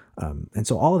 Yeah. And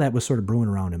so all of that was sort of brewing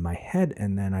around in my head.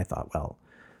 And then I thought, well,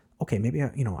 okay, maybe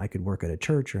I could work at a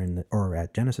church or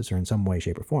at Genesis or in some way,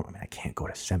 shape, or form. I mean, I can't go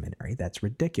to seminary. That's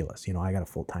ridiculous. I got a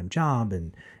full-time job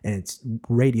and it's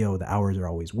radio. The hours are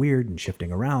always weird and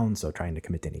shifting around. So trying to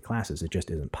commit to any classes, it just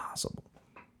isn't possible.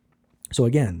 So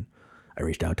again, I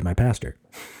reached out to my pastor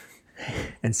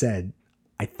and said,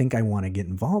 "I think I want to get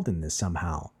involved in this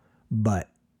somehow, but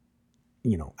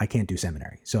I can't do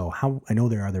seminary. So I know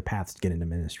there are other paths to get into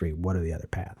ministry. What are the other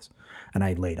paths?" And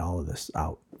I laid all of this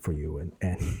out for you.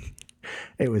 And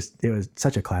it was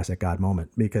such a classic God moment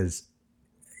because,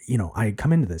 I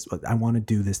come into this, I want to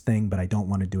do this thing, but I don't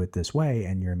want to do it this way.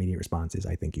 And your immediate response is,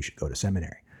 "I think you should go to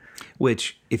seminary."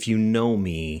 Which, if you know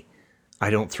me, I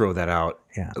don't throw that out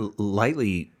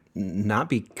lightly, not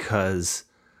because,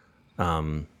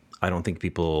 I don't think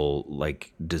people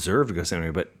deserve to go to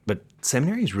seminary, but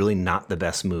seminary is really not the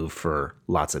best move for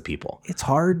lots of people. It's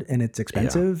hard and it's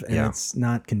expensive and it's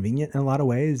not convenient in a lot of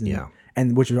ways.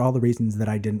 And which are all the reasons that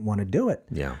I didn't want to do it.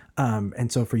 Yeah.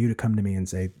 And so for you to come to me and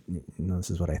say,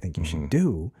 "This is what I think you should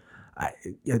do."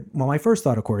 My first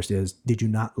thought, of course, is, did you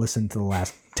not listen to the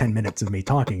last 10 minutes of me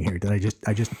talking here? Did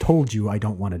I just told you I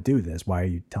don't want to do this. Why are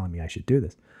you telling me I should do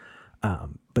this?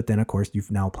 But then, of course,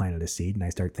 you've now planted a seed, and I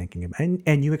start thinking about,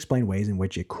 and you explain ways in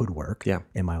which it could work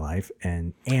in my life,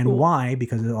 and why,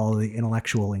 because of all the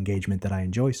intellectual engagement that I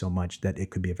enjoy so much, that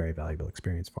it could be a very valuable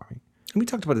experience for me. And we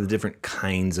talked about the different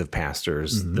kinds of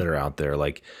pastors that are out there.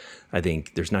 I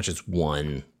think there's not just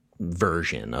one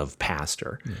version of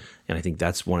pastor. And I think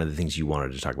that's one of the things you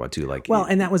wanted to talk about too.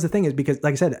 And that was the thing, is because,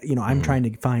 like I said, I'm trying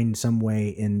to find some way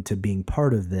into being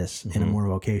part of this in a more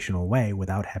vocational way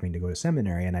without having to go to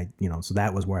seminary. And so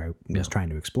that was where I was trying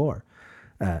to explore.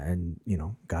 And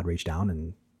God reached down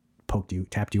and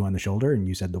tapped you on the shoulder, and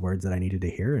you said the words that I needed to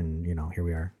hear. And, here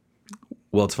we are.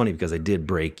 Well, it's funny because I did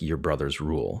break your brother's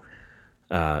rule.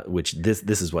 Which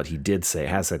this is what he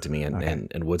has said to me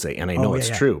and would say, and I know it's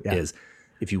true, is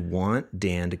if you want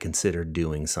Dan to consider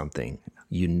doing something,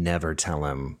 you never tell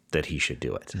him that he should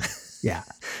do it. Yeah.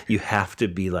 You have to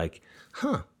be like,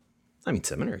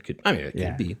 seminary could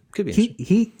be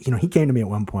He came to me at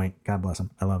one point, God bless him,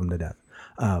 I love him to death.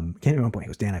 Came to me at one point, he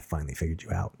goes, "Dan, I finally figured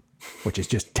you out." Which is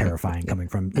just terrifying coming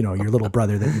from, your little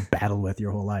brother that you've battled with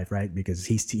your whole life, right? Because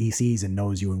he sees and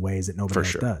knows you in ways that nobody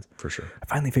else does. For sure. "I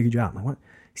finally figured you out." I'm like, "What?"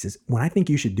 He says, "When I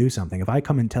think you should do something, if I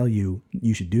come and tell you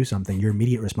you should do something, your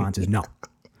immediate response is no.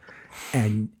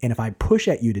 And if I push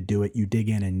at you to do it, you dig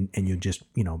in and you just,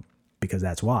 because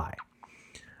that's why.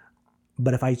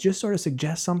 But if I just sort of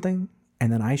suggest something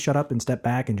and then I shut up and step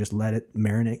back and just let it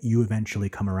marinate, you eventually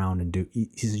come around and do." He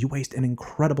says, "You waste an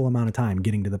incredible amount of time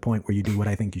getting to the point where you do what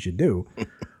I think you should do,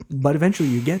 but eventually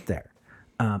you get there."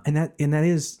 And that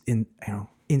is in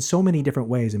so many different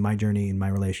ways in my journey, in my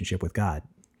relationship with God.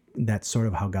 that's sort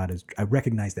of how God is. I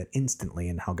recognize that instantly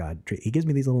in how God, he gives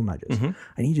me these little nudges.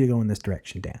 I need you to go in this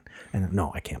direction, Dan. And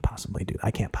no, I can't possibly do that.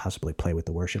 I can't possibly play with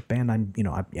the worship band. I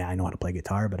know how to play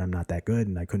guitar, but I'm not that good.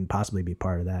 And I couldn't possibly be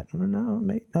part of that.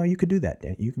 No, you could do that,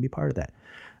 Dan. You can be part of that.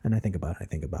 And I think about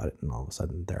it. And all of a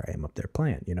sudden there I am up there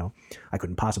playing, I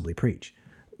couldn't possibly preach.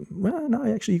 Well, no,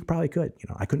 actually you probably could,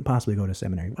 I couldn't possibly go to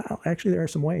seminary. Well, actually there are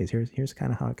some ways. Here's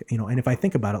kind of how, and if I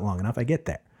think about it long enough, I get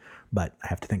there. But I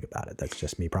have to think about it. That's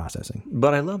just me processing.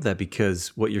 But I love that,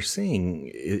 because what you're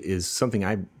saying is something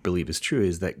I believe is true,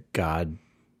 is that God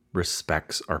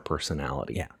respects our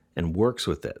personality and works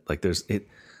with it. Like I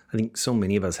think so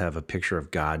many of us have a picture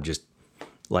of God just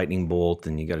lightning bolt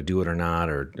and you got to do it or not,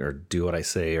 or do what I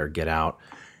say or get out.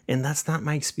 And that's not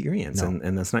my experience. No.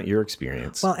 And that's not your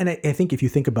experience. Well, and I think if you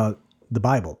think about the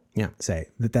Bible, say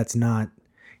that's not,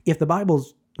 if the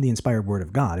Bible's the inspired word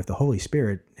of God, if the Holy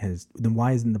Spirit then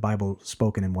why isn't the Bible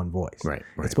spoken in one voice? Right.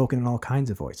 It's spoken in all kinds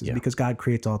of voices because God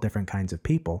creates all different kinds of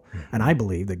people. And I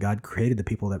believe that God created the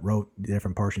people that wrote the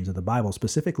different portions of the Bible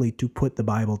specifically to put the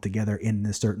Bible together in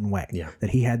this certain way.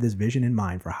 That he had this vision in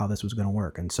mind for how this was going to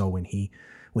work. And so when he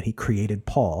created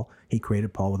Paul, he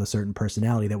created Paul with a certain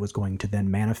personality that was going to then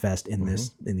manifest in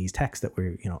in these texts that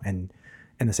we're,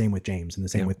 and the same with James, and the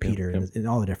same with Peter, and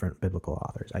all the different biblical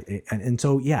authors. And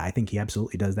so, I think he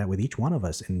absolutely does that with each one of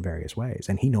us in various ways.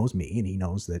 And he knows me, and he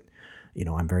knows that,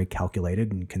 I'm very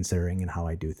calculated and considering in how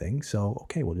I do things. So,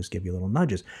 okay, we'll just give you little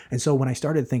nudges. And so when I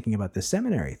started thinking about the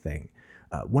seminary thing,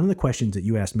 one of the questions that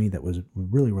you asked me that was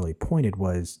really, really pointed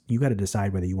was, you got to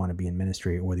decide whether you want to be in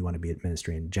ministry or whether you want to be in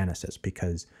ministry in Genesis,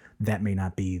 because that may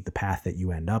not be the path that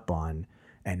you end up on.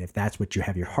 And if that's what you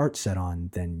have your heart set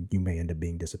on, then you may end up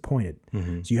being disappointed.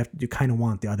 So you kind of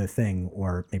want the other thing,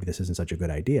 or maybe this isn't such a good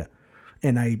idea.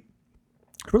 And I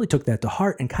really took that to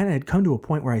heart and kind of had come to a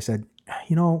point where I said,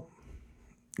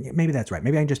 maybe that's right.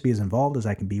 Maybe I can just be as involved as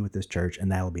I can be with this church,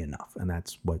 and that'll be enough. And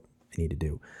that's what I need to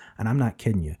do. And I'm not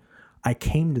kidding you. I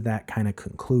came to that kind of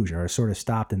conclusion, or sort of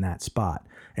stopped in that spot.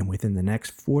 And within the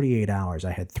next 48 hours,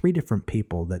 I had 3 different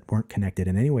people that weren't connected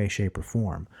in any way, shape, or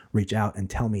form reach out and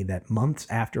tell me that months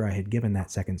after I had given that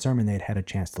second sermon, they'd had a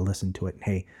chance to listen to it. And,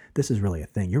 hey, this is really a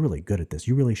thing. You're really good at this.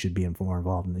 You really should be more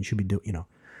involved, and you should be doing, And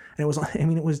it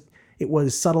was, it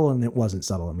was subtle, and it wasn't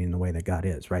subtle. In the way that God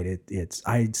is, right?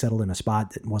 I settled in a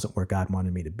spot that wasn't where God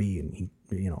wanted me to be. And he,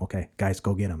 okay, guys,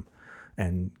 go get him.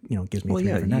 And, gives me 3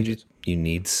 different nudges. You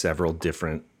need several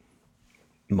different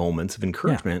moments of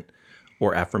encouragement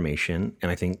or affirmation.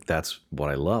 And I think that's what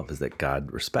I love, is that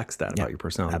God respects that about your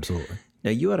personality. Absolutely.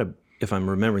 Now, you had if I'm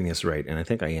remembering this right, and I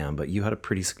think I am, but you had a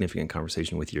pretty significant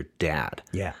conversation with your dad.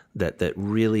 That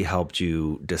really helped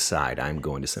you decide, I'm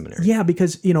going to seminary. Yeah,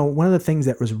 because, one of the things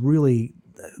that was really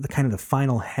the kind of the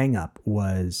final hang up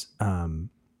was,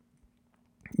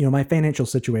 my financial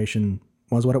situation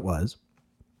was what it was.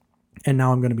 And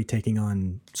now I'm going to be taking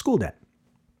on school debt.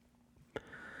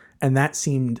 And that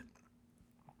seemed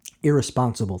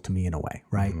irresponsible to me in a way,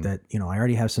 right? That, I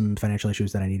already have some financial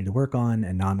issues that I needed to work on,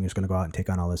 and now I'm just going to go out and take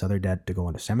on all this other debt to go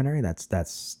into seminary. That's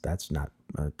not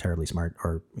a terribly smart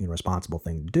or responsible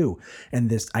thing to do.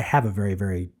 And I have a very,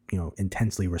 very,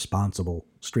 intensely responsible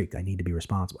streak. I need to be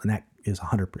responsible. And that is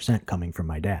 100% coming from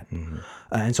my dad.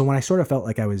 And so when I sort of felt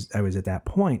like I was at that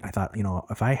point, I thought,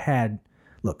 if I had,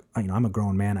 look, I'm a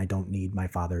grown man. I don't need my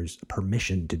father's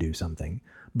permission to do something.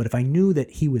 But if I knew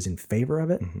that he was in favor of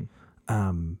it,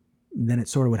 then it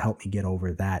sort of would help me get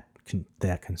over that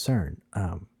concern.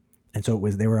 And so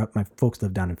they were up, my folks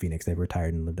lived down in Phoenix. They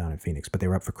retired and lived down in Phoenix, but they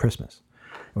were up for Christmas.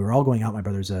 We were all going out. My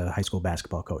brother's a high school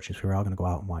basketball coach. So we were all going to go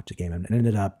out and watch the game. And it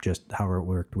ended up just how it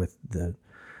worked with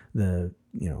the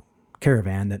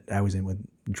caravan that I was in with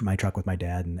my truck with my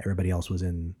dad, and everybody else was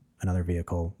in another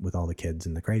vehicle with all the kids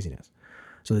and the craziness.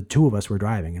 So the 2 of us were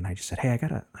driving, and I just said, hey, I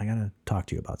gotta talk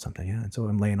to you about something. Yeah. And so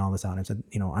I'm laying all this out, and I said,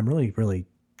 I'm really, really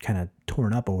kind of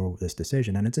torn up over this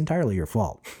decision, and it's entirely your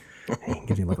fault. He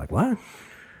gives me a look like, what?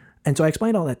 And so I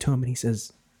explained all that to him, and he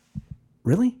says,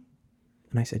 really?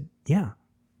 And I said, yeah.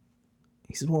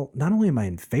 He says, well, not only am I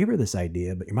in favor of this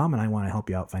idea, but your mom and I want to help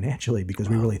you out financially because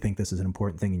we really think this is an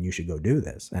important thing and you should go do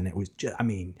this. And it was just,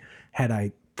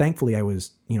 thankfully I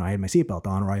was, I had my seatbelt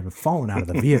on, or I had fallen out of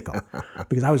the vehicle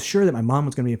because I was sure that my mom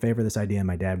was going to be in favor of this idea and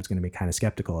my dad was going to be kind of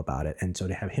skeptical about it. And so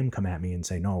to have him come at me and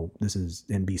say, no,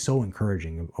 and be so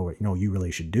encouraging, or, you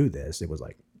really should do this. It was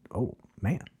like, oh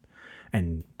man.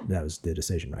 And that was the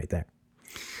decision right there.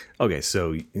 Okay.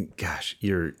 So gosh,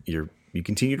 you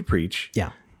continue to preach.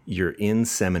 Yeah. You're in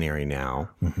seminary now,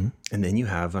 and then you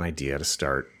have an idea to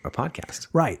start a podcast.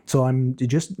 Right. So I'm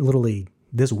just literally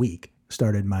this week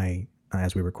started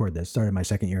as we record this, started my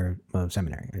second year of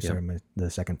seminary. I started the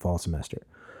second fall semester.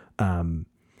 And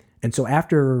so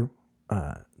after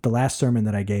the last sermon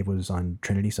that I gave was on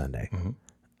Trinity Sunday,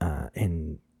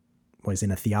 and was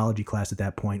in a theology class at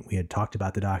that point. We had talked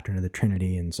about the doctrine of the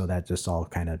Trinity, and so that just all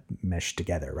kind of meshed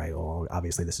together, right? Well,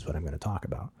 obviously this is what I'm going to talk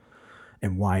about.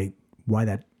 And why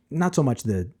that, not so much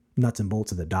the nuts and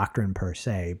bolts of the doctrine per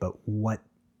se, but what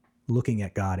looking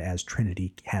at God as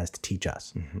Trinity has to teach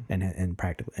us and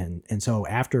practically. And so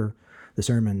after the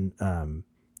sermon,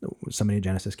 somebody at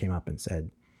Genesis came up and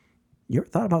said, "You ever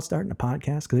thought about starting a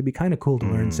podcast? Because it'd be kind of cool to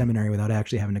learn seminary without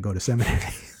actually having to go to seminary."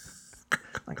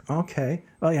 Like, okay,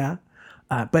 well, yeah.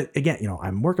 But again,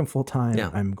 I'm working full time. Yeah.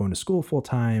 I'm going to school full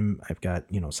time. I've got,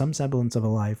 some semblance of a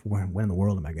life. When in the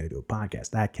world am I going to do a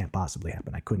podcast? That can't possibly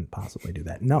happen. I couldn't possibly do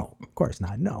that. No, of course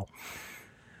not. No.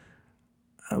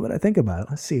 But I think about it.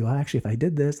 Let's see. Well, actually, if I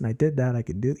did this and I did that, I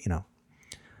could do, and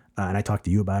I talked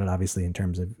to you about it, obviously, in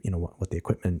terms of, what the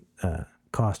equipment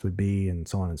cost would be and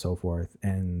so on and so forth.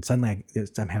 And suddenly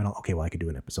I'm having, okay, well, I could do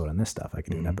an episode on this stuff. I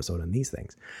could do an episode on these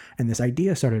things. And this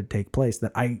idea started to take place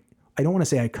that I don't want to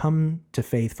say I come to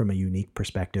faith from a unique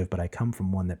perspective, but I come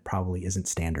from one that probably isn't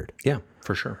standard. Yeah,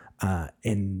 for sure.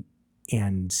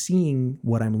 And seeing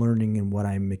what I'm learning and what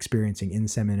I'm experiencing in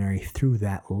seminary through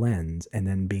that lens, and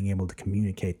then being able to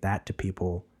communicate that to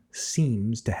people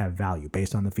seems to have value.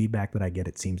 Based on the feedback that I get,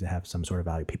 it seems to have some sort of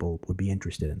value. People would be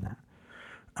interested in that.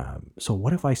 So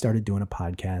what if I started doing a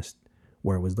podcast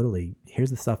where it was literally, here's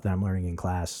the stuff that I'm learning in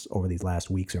class over these last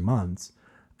weeks or months,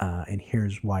 and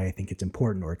here's why I think it's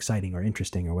important or exciting or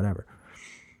interesting or whatever.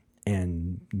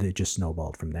 And it just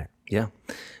snowballed from there. Yeah.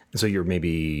 So you're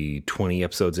maybe 20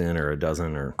 episodes in, or a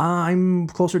dozen, or? I'm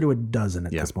closer to a dozen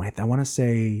at this point. I want to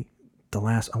say it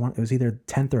was either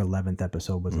 10th or 11th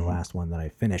episode was the last one that I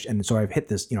finished. And so I've hit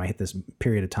this, I hit this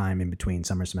period of time in between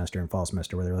summer semester and fall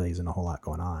semester where there really isn't a whole lot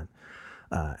going on.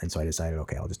 And so I decided,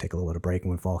 okay, I'll just take a little bit of break. And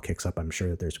when fall kicks up, I'm sure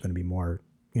that there's going to be more,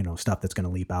 stuff that's going to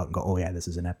leap out and go, oh yeah, this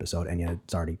is an episode. And yeah,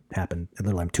 it's already happened. And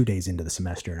literally I'm 2 days into the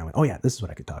semester and I went, oh yeah, this is what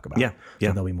I could talk about. Yeah.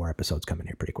 So there'll be more episodes coming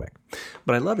here pretty quick.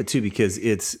 But I love it too, because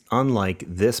it's unlike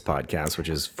this podcast, which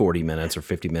is 40 minutes or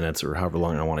 50 minutes or however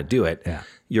long I want to do it. Yeah.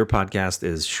 Your podcast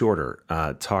is shorter.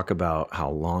 Talk about how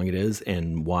long it is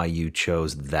and why you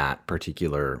chose that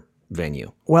particular venue.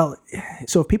 Well,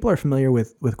 so if people are familiar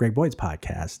with Greg Boyd's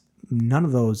podcast, none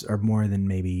of those are more than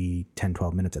maybe 10,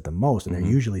 12 minutes at the most. And they're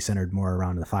usually centered more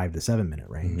around the 5 to 7 minute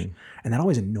range. And that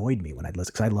always annoyed me when I'd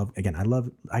listen, because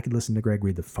I could listen to Greg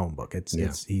read the phone book.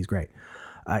 He's great.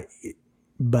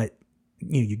 But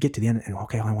you get to the end and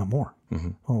okay, I want more.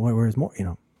 Well, where's more,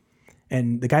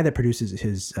 And the guy that produces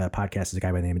his podcast is a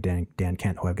guy by the name of Dan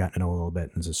Kent, who I've gotten to know a little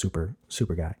bit, and is a super,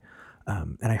 super guy.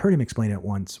 And I heard him explain it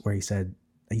once where he said,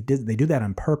 they do that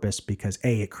on purpose because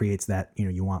A, it creates that,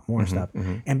 you want more stuff.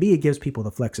 And B, it gives people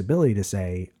the flexibility to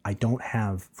say, I don't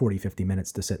have 40, 50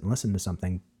 minutes to sit and listen to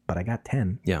something, but I got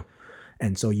 10. Yeah.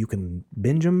 And so you can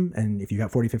binge them. And if you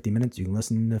got 40, 50 minutes, you can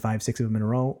listen to 5, 6 of them in a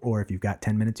row. Or if you've got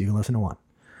 10 minutes, you can listen to one.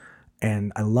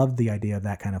 And I love the idea of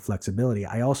that kind of flexibility.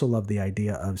 I also love the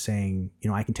idea of saying,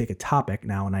 I can take a topic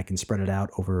now and I can spread it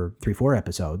out over 3, 4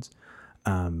 episodes.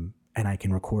 And I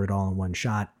can record it all in one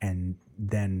shot and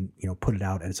then, put it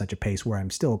out at such a pace where I'm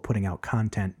still putting out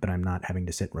content, but I'm not having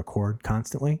to sit and record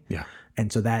constantly. Yeah.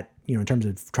 And so that, in terms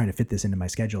of trying to fit this into my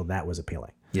schedule, that was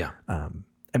appealing. Yeah.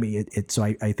 So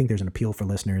I think there's an appeal for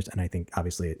listeners, and I think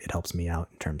obviously it helps me out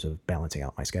in terms of balancing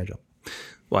out my schedule.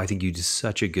 Well, I think you did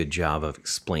such a good job of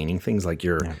explaining things like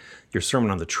your sermon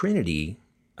on the Trinity.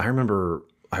 I remember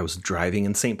I was driving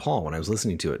in St. Paul when I was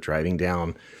listening to it, driving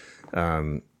down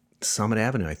Summit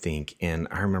Avenue, I think. And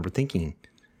I remember thinking,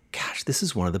 gosh, this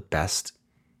is one of the best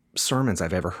sermons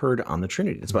I've ever heard on the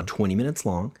Trinity. It's about 20 minutes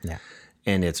long. Yeah.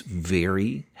 And it's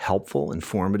very helpful,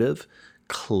 informative,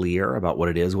 clear about what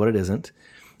it is, what it isn't.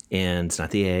 And it's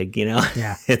not the egg,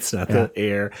 Yeah. It's not the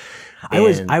air.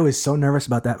 I was so nervous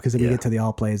about that because if you get to the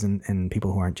all plays and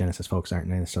people who aren't Genesis folks aren't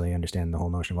necessarily understand the whole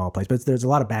notion of all plays, but there's a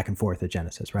lot of back and forth at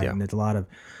Genesis, right? Yeah. And there's a lot of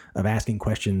asking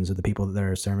questions of the people that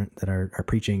are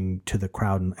preaching to the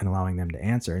crowd and allowing them to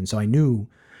answer. And so I knew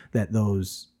that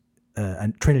those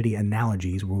Trinity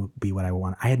analogies will be what I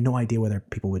want. I had no idea whether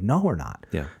people would know or not.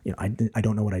 Yeah. I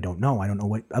don't know what I don't know. I don't know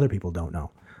what other people don't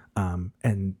know.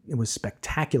 And it was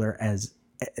spectacular as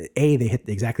A, they hit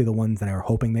exactly the ones that I were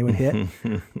hoping they would hit.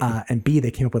 And B,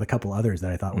 they came up with a couple others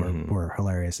that I thought were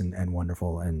hilarious and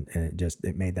wonderful. And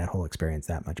it made that whole experience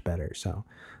that much better. So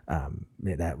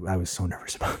I was so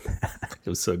nervous about that. It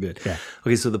was so good. Yeah.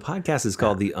 Okay, so the podcast is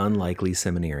called The Unlikely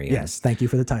Seminarian. Yes, thank you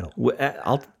for the title.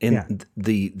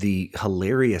 The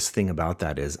hilarious thing about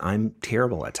that is I'm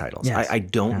terrible at titles. Yes. I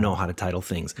don't know how to title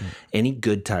things. Any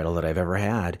good title that I've ever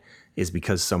had is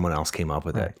because someone else came up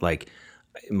with it. Like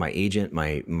my agent,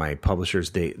 my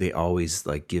publishers, they always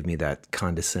like give me that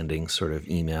condescending sort of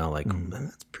email, like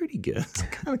that's pretty good, it's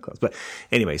kind of close. But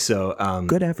anyway, so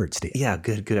Good effort, Steve. yeah,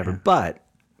 good effort.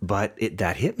 But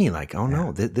that hit me like, oh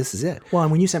no, this is it. Well,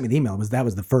 and when you sent me the email, that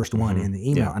was the first one in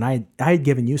the email, and I had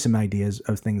given you some ideas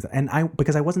of things, and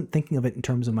because I wasn't thinking of it in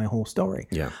terms of my whole story.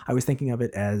 Yeah, I was thinking of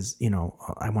it as,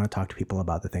 I want to talk to people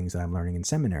about the things that I'm learning in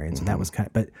seminary, and so that was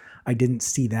but I didn't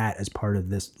see that as part of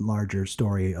this larger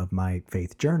story of my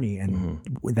faith journey, and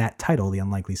with that title, The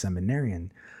Unlikely Seminarian,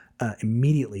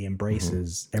 immediately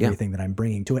embraces everything that I'm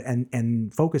bringing to it,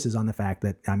 and focuses on the fact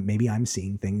that maybe I'm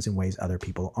seeing things in ways other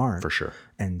people aren't. for sure.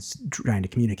 And trying to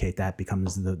communicate that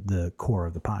becomes the core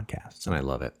of the podcast. And I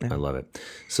love it. I love it.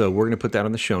 So we're going to put that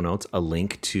on the show notes, a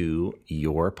link to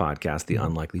your podcast, The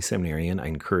Unlikely Seminarian. I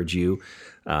encourage you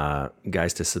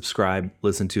guys to subscribe,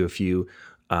 listen to a few.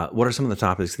 What are some of the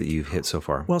topics that you've hit so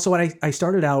far? Well, so I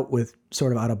started out with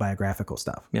sort of autobiographical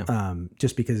stuff. Yeah.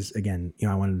 Just because, again,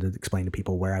 I wanted to explain to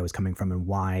people where I was coming from and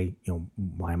why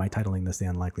am I titling this The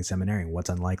Unlikely Seminarian? What's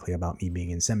unlikely about me being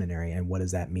in seminary, and what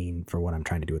does that mean for what I'm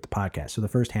trying to do with the podcast? So the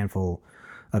first handful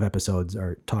of episodes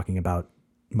are talking about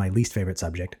my least favorite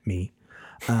subject, me.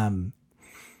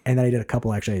 And then I did a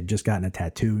couple. Actually, I had just gotten a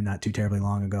tattoo not too terribly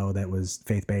long ago that was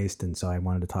faith-based, and so I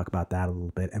wanted to talk about that a little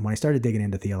bit. And when I started digging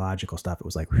into theological stuff, it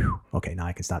was like, whew, okay, now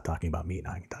I can stop talking about me.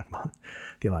 Now I can talk about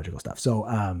theological stuff. So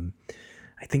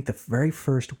I think the very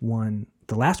first one,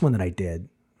 the last one that I did,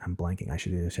 I'm blanking. I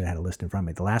should have had a list in front of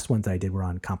me. The last ones that I did were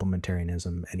on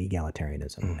complementarianism and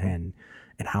egalitarianism, and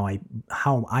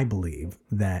how I believe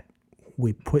that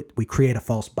we create a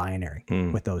false binary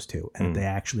with those two, and they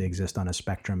actually exist on a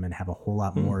spectrum and have a whole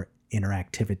lot more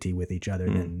interactivity with each other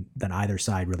than either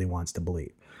side really wants to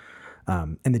believe,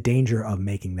 and the danger of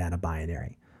making that a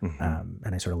binary.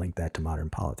 And I sort of link that to modern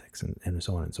politics and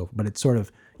so on and so forth. But it's sort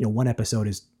of, one episode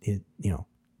is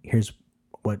here's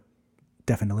what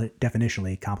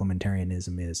definitionally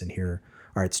complementarianism is, and here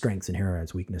are its strengths and here are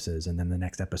its weaknesses. And then the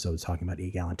next episode is talking about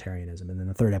egalitarianism. And then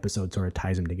the third episode sort of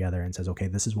ties them together and says, okay,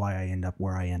 this is why I end up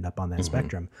where I end up on that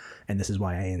spectrum. And this is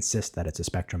why I insist that it's a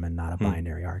spectrum and not a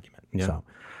binary argument. Yeah. So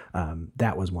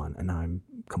that was one. And now I'm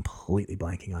completely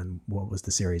blanking on what was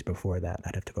the series before that.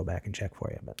 I'd have to go back and check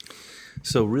for you. But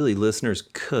so really listeners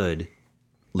could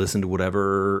listen to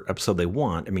whatever episode they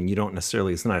want. I mean, you don't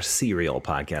necessarily, it's not a serial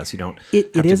podcast. You don't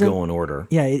have to go in order.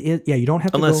 Yeah. You don't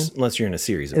have to unless you're in a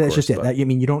series, of course. That's just it. I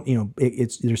mean, you don't,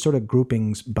 there's sort of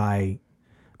groupings by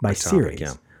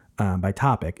series, topic, by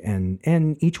topic.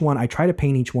 And each one, I try to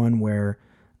paint each one where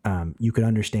you could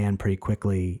understand pretty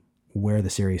quickly where the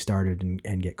series started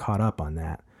and get caught up on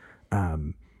that.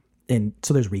 And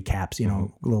so there's recaps,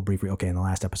 a little brief. Okay. In the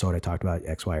last episode, I talked about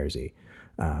X, Y, or Z.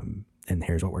 And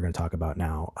here's what we're going to talk about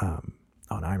now. Now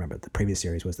I remember the previous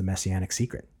series was the Messianic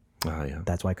Secret. Oh, yeah.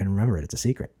 That's why I couldn't remember it. It's a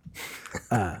secret.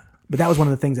 But that was one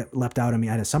of the things that leapt out at me.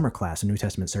 I had a summer class, a New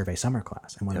Testament survey summer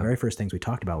class. And one of the very first things we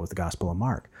talked about was the Gospel of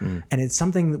Mark. And it's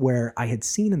something where I had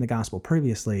seen in the Gospel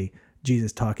previously,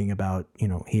 Jesus talking about,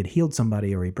 he had healed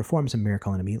somebody or he performed some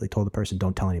miracle and immediately told the person,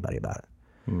 don't tell anybody about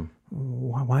it.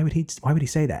 Why would he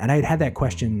say that? And I had had that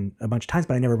question a bunch of times,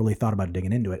 but I never really thought about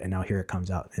digging into it. And now here it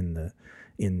comes out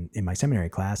in my seminary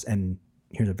class, and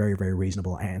here's a very, very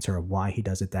reasonable answer of why he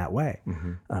does it that way.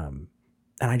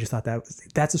 And I just thought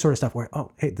that's the sort of stuff where,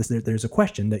 oh, hey, there's a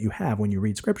question that you have when you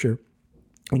read scripture,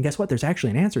 and guess what? There's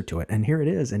actually an answer to it, and here it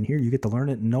is, and here you get to learn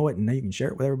it and know it, and now you can share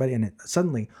it with everybody, and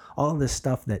suddenly all of this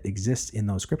stuff that exists in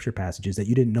those scripture passages that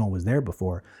you didn't know was there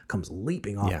before comes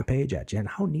leaping off the page at you. And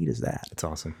how neat is that? It's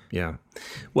awesome. Yeah.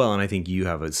 Well, and I think you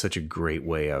have such a great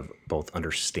way of both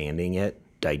understanding it,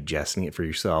 digesting it for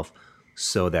yourself,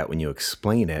 so that when you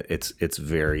explain it, it's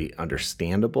very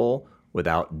understandable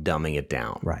without dumbing it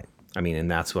down. Right. I mean,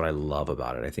 and that's what I love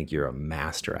about it. I think you're a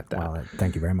master at that. Well,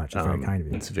 thank you very much. It's very kind of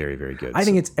you. It's very, very good. I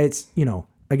think it's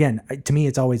again, to me,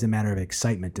 it's always a matter of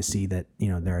excitement to see that,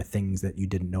 there are things that you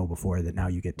didn't know before that now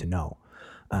you get to know.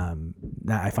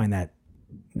 I find that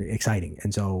exciting.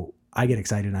 And so I get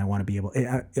excited and I want to be able,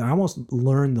 I almost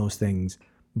learn those things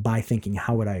by thinking,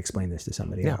 how would I explain this to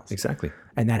somebody else? Yeah, exactly.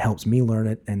 And that helps me learn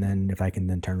it. And then if I can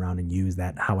then turn around and use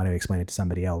that, how would I explain it to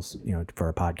somebody else, for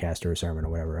a podcast or a sermon or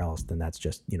whatever else, then that's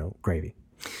just, gravy.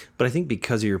 But I think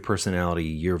because of your personality,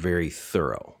 you're very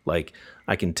thorough. Like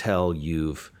I can tell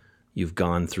you've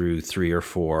gone through 3 or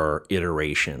 4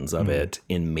 iterations of it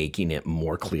in making it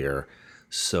more clear,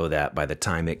 so that by the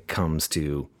time it comes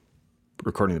to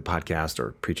recording the podcast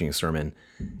or preaching a sermon,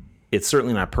 it's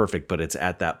certainly not perfect, but it's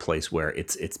at that place where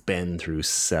it's been through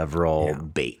several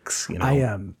bakes.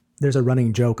 there's a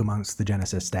running joke amongst the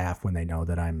Genesis staff when they know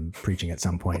that I'm preaching at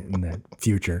some point in the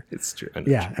future. It's true.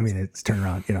 Yeah, I mean, it's turn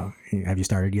around, have you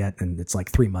started yet? And it's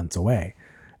like 3 months away.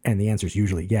 And the answer is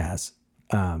usually yes.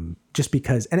 Just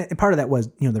because, and part of that was,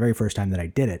 the very first time that I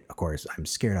did it, of course, I'm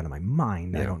scared out of my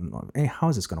mind. Yeah. I don't know, hey, how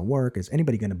is this going to work? Is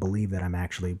anybody going to believe that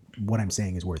what I'm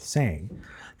saying is worth saying?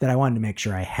 That I wanted to make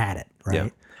sure I had it, right? Yeah.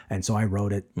 And so I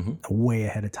wrote it way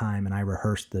ahead of time, and I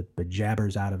rehearsed the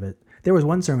jabbers out of it. There was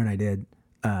one sermon I did,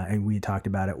 and we talked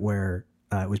about it, where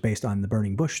it was based on the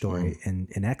burning bush story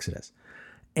in Exodus.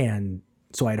 And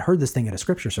so I'd heard this thing at a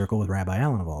scripture circle with Rabbi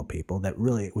Allen, of all people, that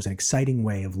really it was an exciting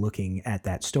way of looking at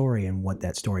that story and what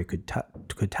that story could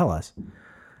tell us.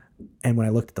 And when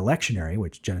I looked at the lectionary,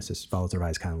 which Genesis follows the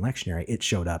Revised Canon lectionary, it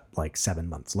showed up like 7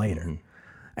 months later.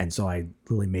 And so I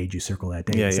really made you circle that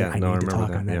day. And said, I need to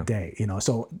talk on that day.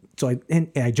 So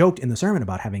I joked in the sermon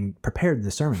about having prepared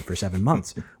the sermon for 7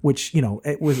 months, which,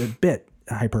 it was a bit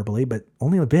hyperbole, but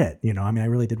only a bit. I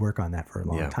really did work on that for a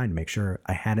long time to make sure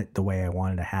I had it the way I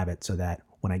wanted to have it, so that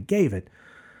when I gave it,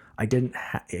 I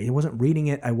wasn't reading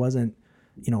it. I wasn't,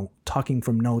 talking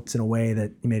from notes in a way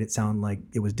that made it sound like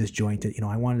it was disjointed.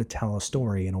 I wanted to tell a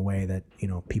story in a way that,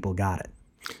 people got it.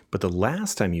 But the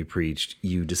last time you preached,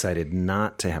 you decided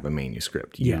not to have a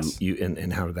manuscript. Yes.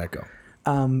 And how did that go?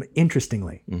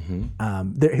 Interestingly,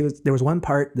 there was one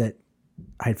part that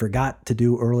I forgot to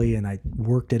do early, and I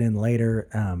worked it in later.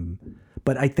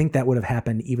 But I think that would have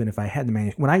happened even if I had the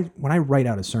manuscript. When I write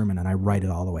out a sermon and I write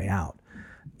it all the way out,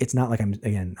 it's not like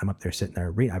I'm up there sitting there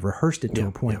reading. I've rehearsed it to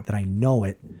a point that I know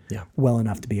it well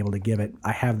enough to be able to give it.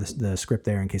 I have the script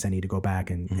there in case I need to go back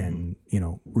and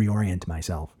reorient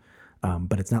myself.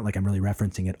 But it's not like I'm really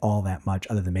referencing it all that much,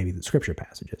 other than maybe the scripture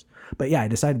passages. But yeah, I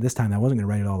decided this time that I wasn't going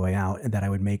to write it all the way out, and that I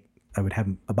would have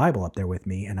a Bible up there with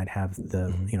me, and I'd have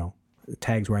the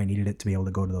tags where I needed it to be able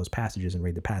to go to those passages and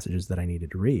read the passages that I needed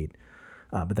to read.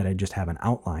 But that I'd just have an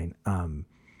outline.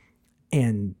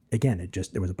 And again,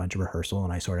 there was a bunch of rehearsal,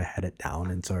 and I sort of had it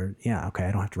down, and okay,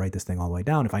 I don't have to write this thing all the way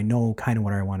down. If I know kind of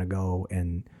where I want to go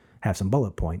and have some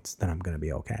bullet points, then I'm going to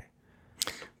be okay.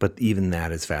 But even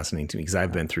that is fascinating to me, because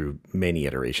I've been through many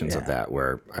iterations of that,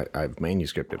 where I've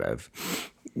manuscripted, I've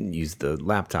used the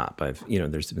laptop,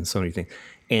 there's been so many things.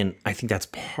 And I think that's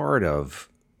part of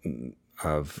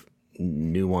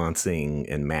nuancing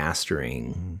and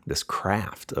mastering this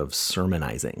craft of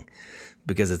sermonizing,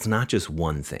 because it's not just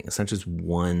one thing. It's not just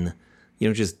one,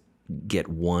 just get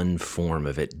one form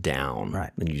of it down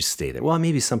and you stay there. Well,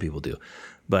 maybe some people do,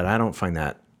 but I don't find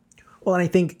that. Well, and I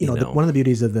think, one of the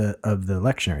beauties of the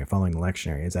lectionary, following the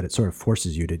lectionary, is that it sort of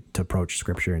forces you to approach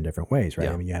scripture in different ways, right?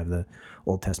 Yeah. I mean, you have the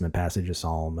Old Testament passage, a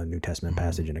psalm, a New Testament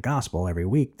passage, and a gospel every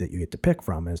week that you get to pick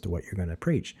from as to what you're going to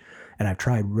preach. And I've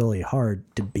tried really hard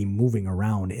to be moving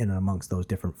around in and amongst those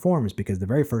different forms, because the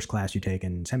very first class you take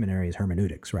in seminary is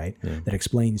hermeneutics, right? Yeah. That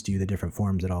explains to you the different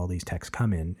forms that all these texts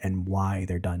come in, and why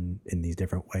they're done in these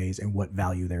different ways, and what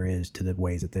value there is to the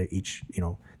ways that they each,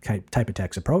 type of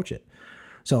text approach it.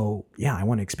 So yeah, I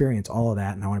want to experience all of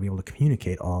that, and I want to be able to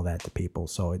communicate all of that to people.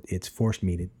 So it's forced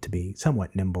me to be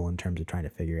somewhat nimble in terms of trying to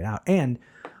figure it out. And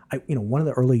one of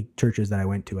the early churches that I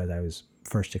went to as I was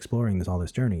first exploring all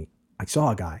this journey, I saw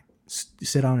a guy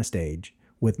sit on a stage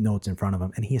with notes in front of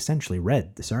him, and he essentially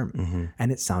read the sermon,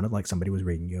 and it sounded like somebody was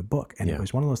reading you a book. And it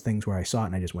was one of those things where I saw it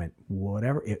and I just went,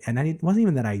 whatever. And it wasn't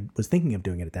even that I was thinking of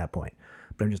doing it at that point,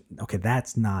 but I'm just, okay,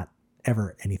 that's not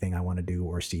ever anything I want to do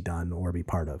or see done or be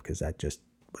part of, because that just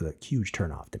was a huge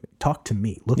turnoff to me. Talk to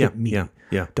me. Look at me.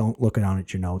 Yeah. Don't look down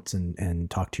at your notes and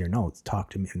talk to your notes. Talk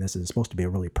to me. And this is supposed to be a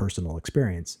really personal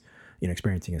experience,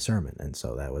 experiencing a sermon. And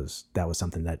so that was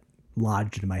something that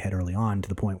lodged in my head early on, to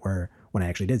the point where when I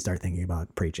actually did start thinking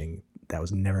about preaching, that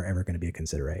was never ever going to be a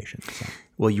consideration. So.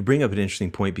 Well, you bring up an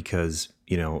interesting point, because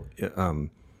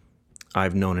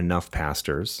I've known enough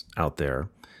pastors out there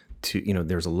to,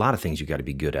 there's a lot of things you got to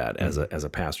be good at as a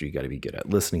pastor. You got to be good at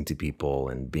listening to people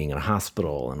and being in a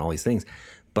hospital and all these things,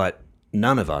 but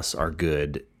none of us are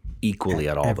good equally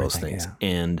at all those things. Yeah.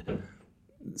 And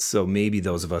so maybe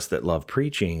those of us that love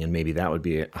preaching, and maybe that would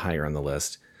be higher on the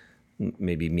list,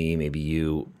 maybe me, maybe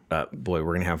you, we're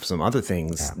going to have some other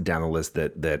things down the list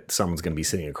that someone's going to be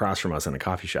sitting across from us in a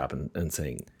coffee shop and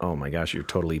saying, oh my gosh, you're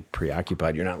totally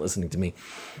preoccupied. You're not listening to me.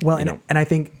 Well, and I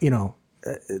think,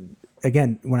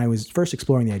 again, when I was first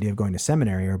exploring the idea of going to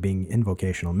seminary or being in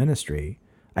vocational ministry,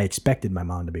 I expected my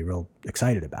mom to be real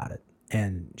excited about it.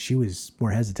 And she was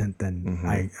more hesitant than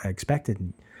I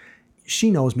expected.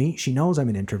 She knows me. She knows I'm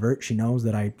an introvert. She knows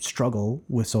that I struggle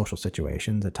with social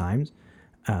situations at times.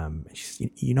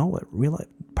 What real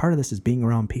part of this is being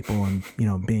around people and,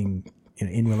 being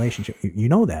in relationship. You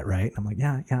know that, right? I'm like,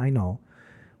 yeah, I know.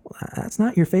 that's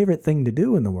not your favorite thing to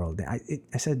do in the world. I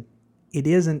said, it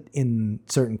isn't in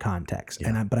certain contexts,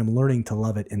 but I'm learning to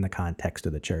love it in the context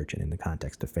of the church and in the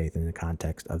context of faith and in the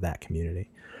context of that community.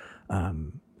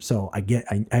 So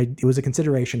it was a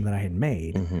consideration that I had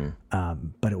made,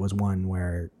 but it was one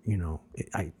where,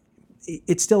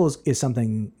 it still is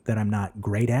something that I'm not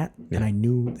great at. Yeah. And I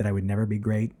knew that I would never be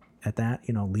great at that.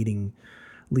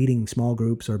 Leading small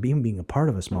groups or even being a part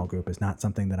of a small group is not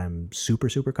something that I'm super,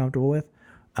 super comfortable with.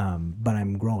 But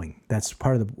I'm growing. That's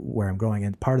part of where I'm growing.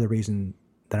 And part of the reason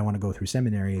that I want to go through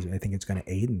seminary is I think it's going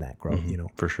to aid in that growth.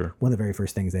 For sure. One of the very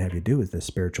first things they have you do is the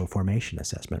spiritual formation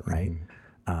assessment, right?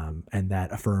 And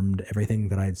that affirmed everything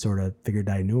that I'd sort of figured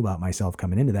I knew about myself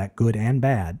coming into that, good and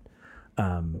bad.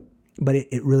 But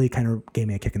it really kind of gave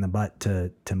me a kick in the butt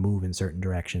to move in certain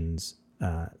directions,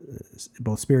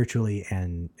 both spiritually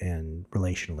and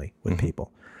relationally with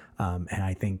people. And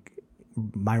I think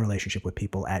my relationship with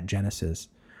people at Genesis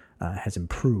has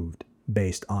improved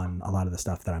based on a lot of the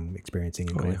stuff that I'm experiencing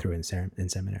and going through in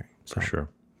seminary. So. For sure.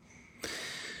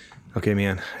 Okay,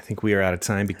 man, I think we are out of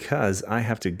time because I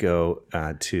have to go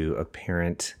to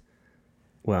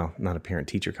not a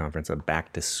parent-teacher conference, a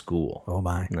back-to-school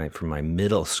night for my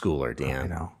middle schooler,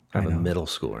 Dan. I have a middle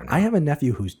schooler now. I have a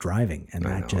nephew who's driving, and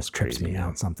that just trips me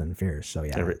out something fierce. So,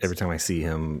 yeah. Every time I see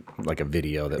him, like a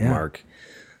video that Mark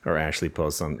or Ashley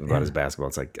posts about his basketball,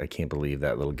 it's like, I can't believe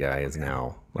that little guy is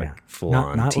now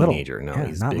full-on teenager. Little. No,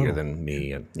 he's bigger than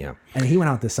me. And and he went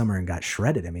out this summer and got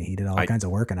shredded. I mean, he did all kinds of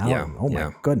working out. Yeah,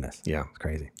 my goodness. Yeah. It's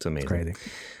crazy. It's amazing. It's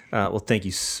crazy. Well, thank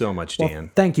you so much, Dan.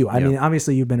 Well, thank you. I mean,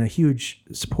 obviously, you've been a huge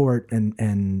support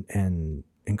and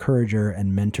encourager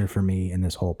and mentor for me in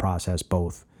this whole process,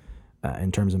 both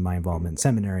in terms of my involvement in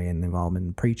seminary and involvement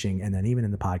in preaching, and then even in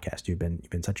the podcast. You've been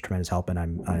such a tremendous help, and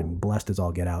I'm blessed as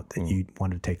all get out that you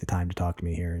wanted to take the time to talk to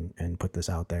me here and put this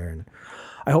out there. And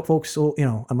I hope folks will,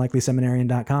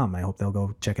 unlikelyseminarian.com. I hope they'll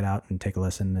go check it out and take a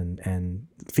listen and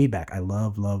feedback. I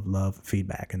love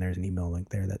feedback, and there's an email link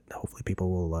there that hopefully people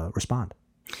will respond.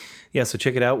 Yeah, so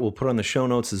check it out. We'll put on the show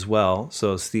notes as well.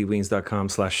 So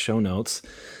steveweens.com/show notes.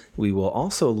 We will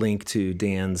also link to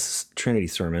Dan's Trinity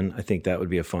sermon. I think that would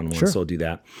be a fun one, so I'll do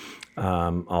that.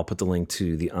 I'll put the link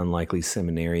to the Unlikely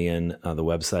Seminarian, the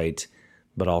website,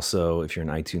 but also if you're an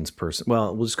iTunes person,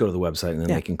 well, we'll just go to the website and then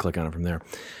they can click on it from there.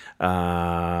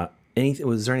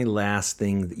 Was there any last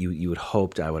thing that you would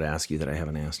hoped I would ask you that I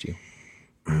haven't asked you?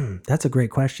 That's a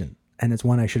great question. And it's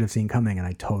one I should have seen coming, and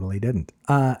I totally didn't.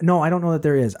 No, I don't know that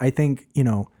there is. I think,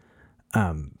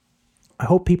 I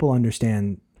hope people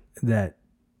understand that,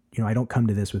 I don't come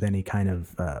to this with any kind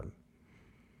of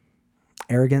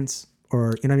arrogance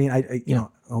or,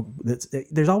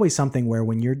 there's always something where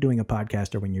when you're doing a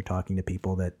podcast or when you're talking to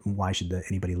people that why should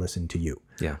anybody listen to you?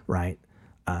 Yeah. Right.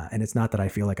 And it's not that I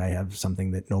feel like I have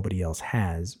something that nobody else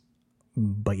has,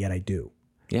 but yet I do.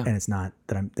 Yeah. And it's not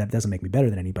that that doesn't make me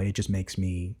better than anybody. It just makes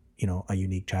me, a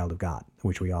unique child of God,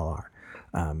 which we all are.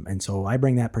 And so I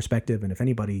bring that perspective, and if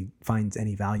anybody finds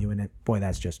any value in it, boy,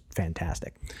 that's just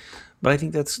fantastic. But I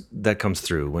think that comes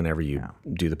through whenever you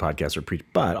do the podcast or preach.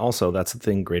 But also, that's the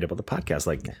thing great about the podcast.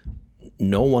 Like,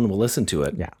 no one will listen to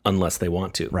it unless they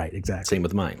want to. Right, exactly. Same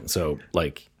with mine. So,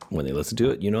 when they listen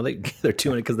to it, they're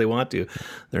doing it because they want to.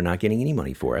 They're not getting any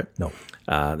money for it. No.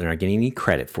 They're not getting any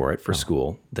credit for it for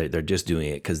school. They're just doing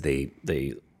it because they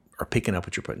are picking up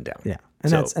what you're putting down. Yeah,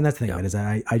 and that's the thing of it is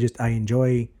that I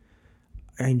enjoy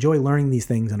learning these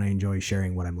things, and I enjoy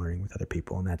sharing what I'm learning with other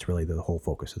people, and that's really the whole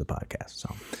focus of the podcast.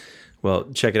 So,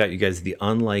 well, check it out, you guys. The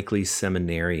Unlikely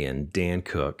Seminarian, Dan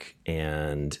Cook,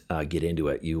 and get into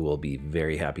it. You will be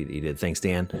very happy that you did. Thanks,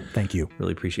 Dan. Thank you.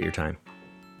 Really appreciate your time.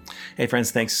 Hey, friends,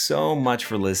 thanks so much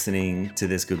for listening to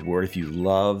This Good Word. If you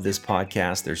love this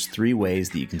podcast, there's 3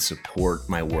 ways that you can support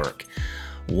my work.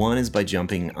 One is by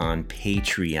jumping on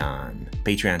Patreon,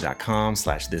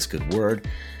 patreon.com/thisgoodword.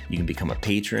 You can become a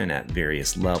patron at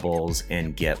various levels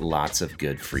and get lots of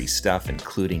good free stuff,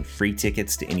 including free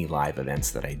tickets to any live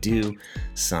events that I do,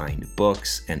 signed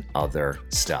books, and other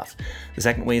stuff. The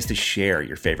second way is to share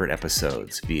your favorite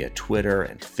episodes via Twitter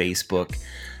and Facebook,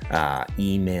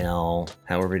 email,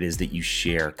 however it is that you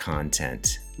share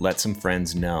content. Let some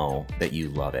friends know that you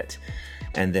love it.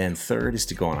 And then third is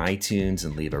to go on iTunes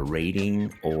and leave a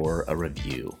rating or a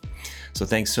review. So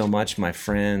thanks so much, my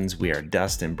friends. We are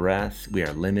dust and breath. We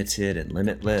are limited and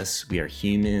limitless. We are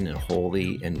human and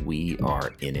holy, and we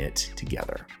are in it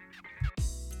together.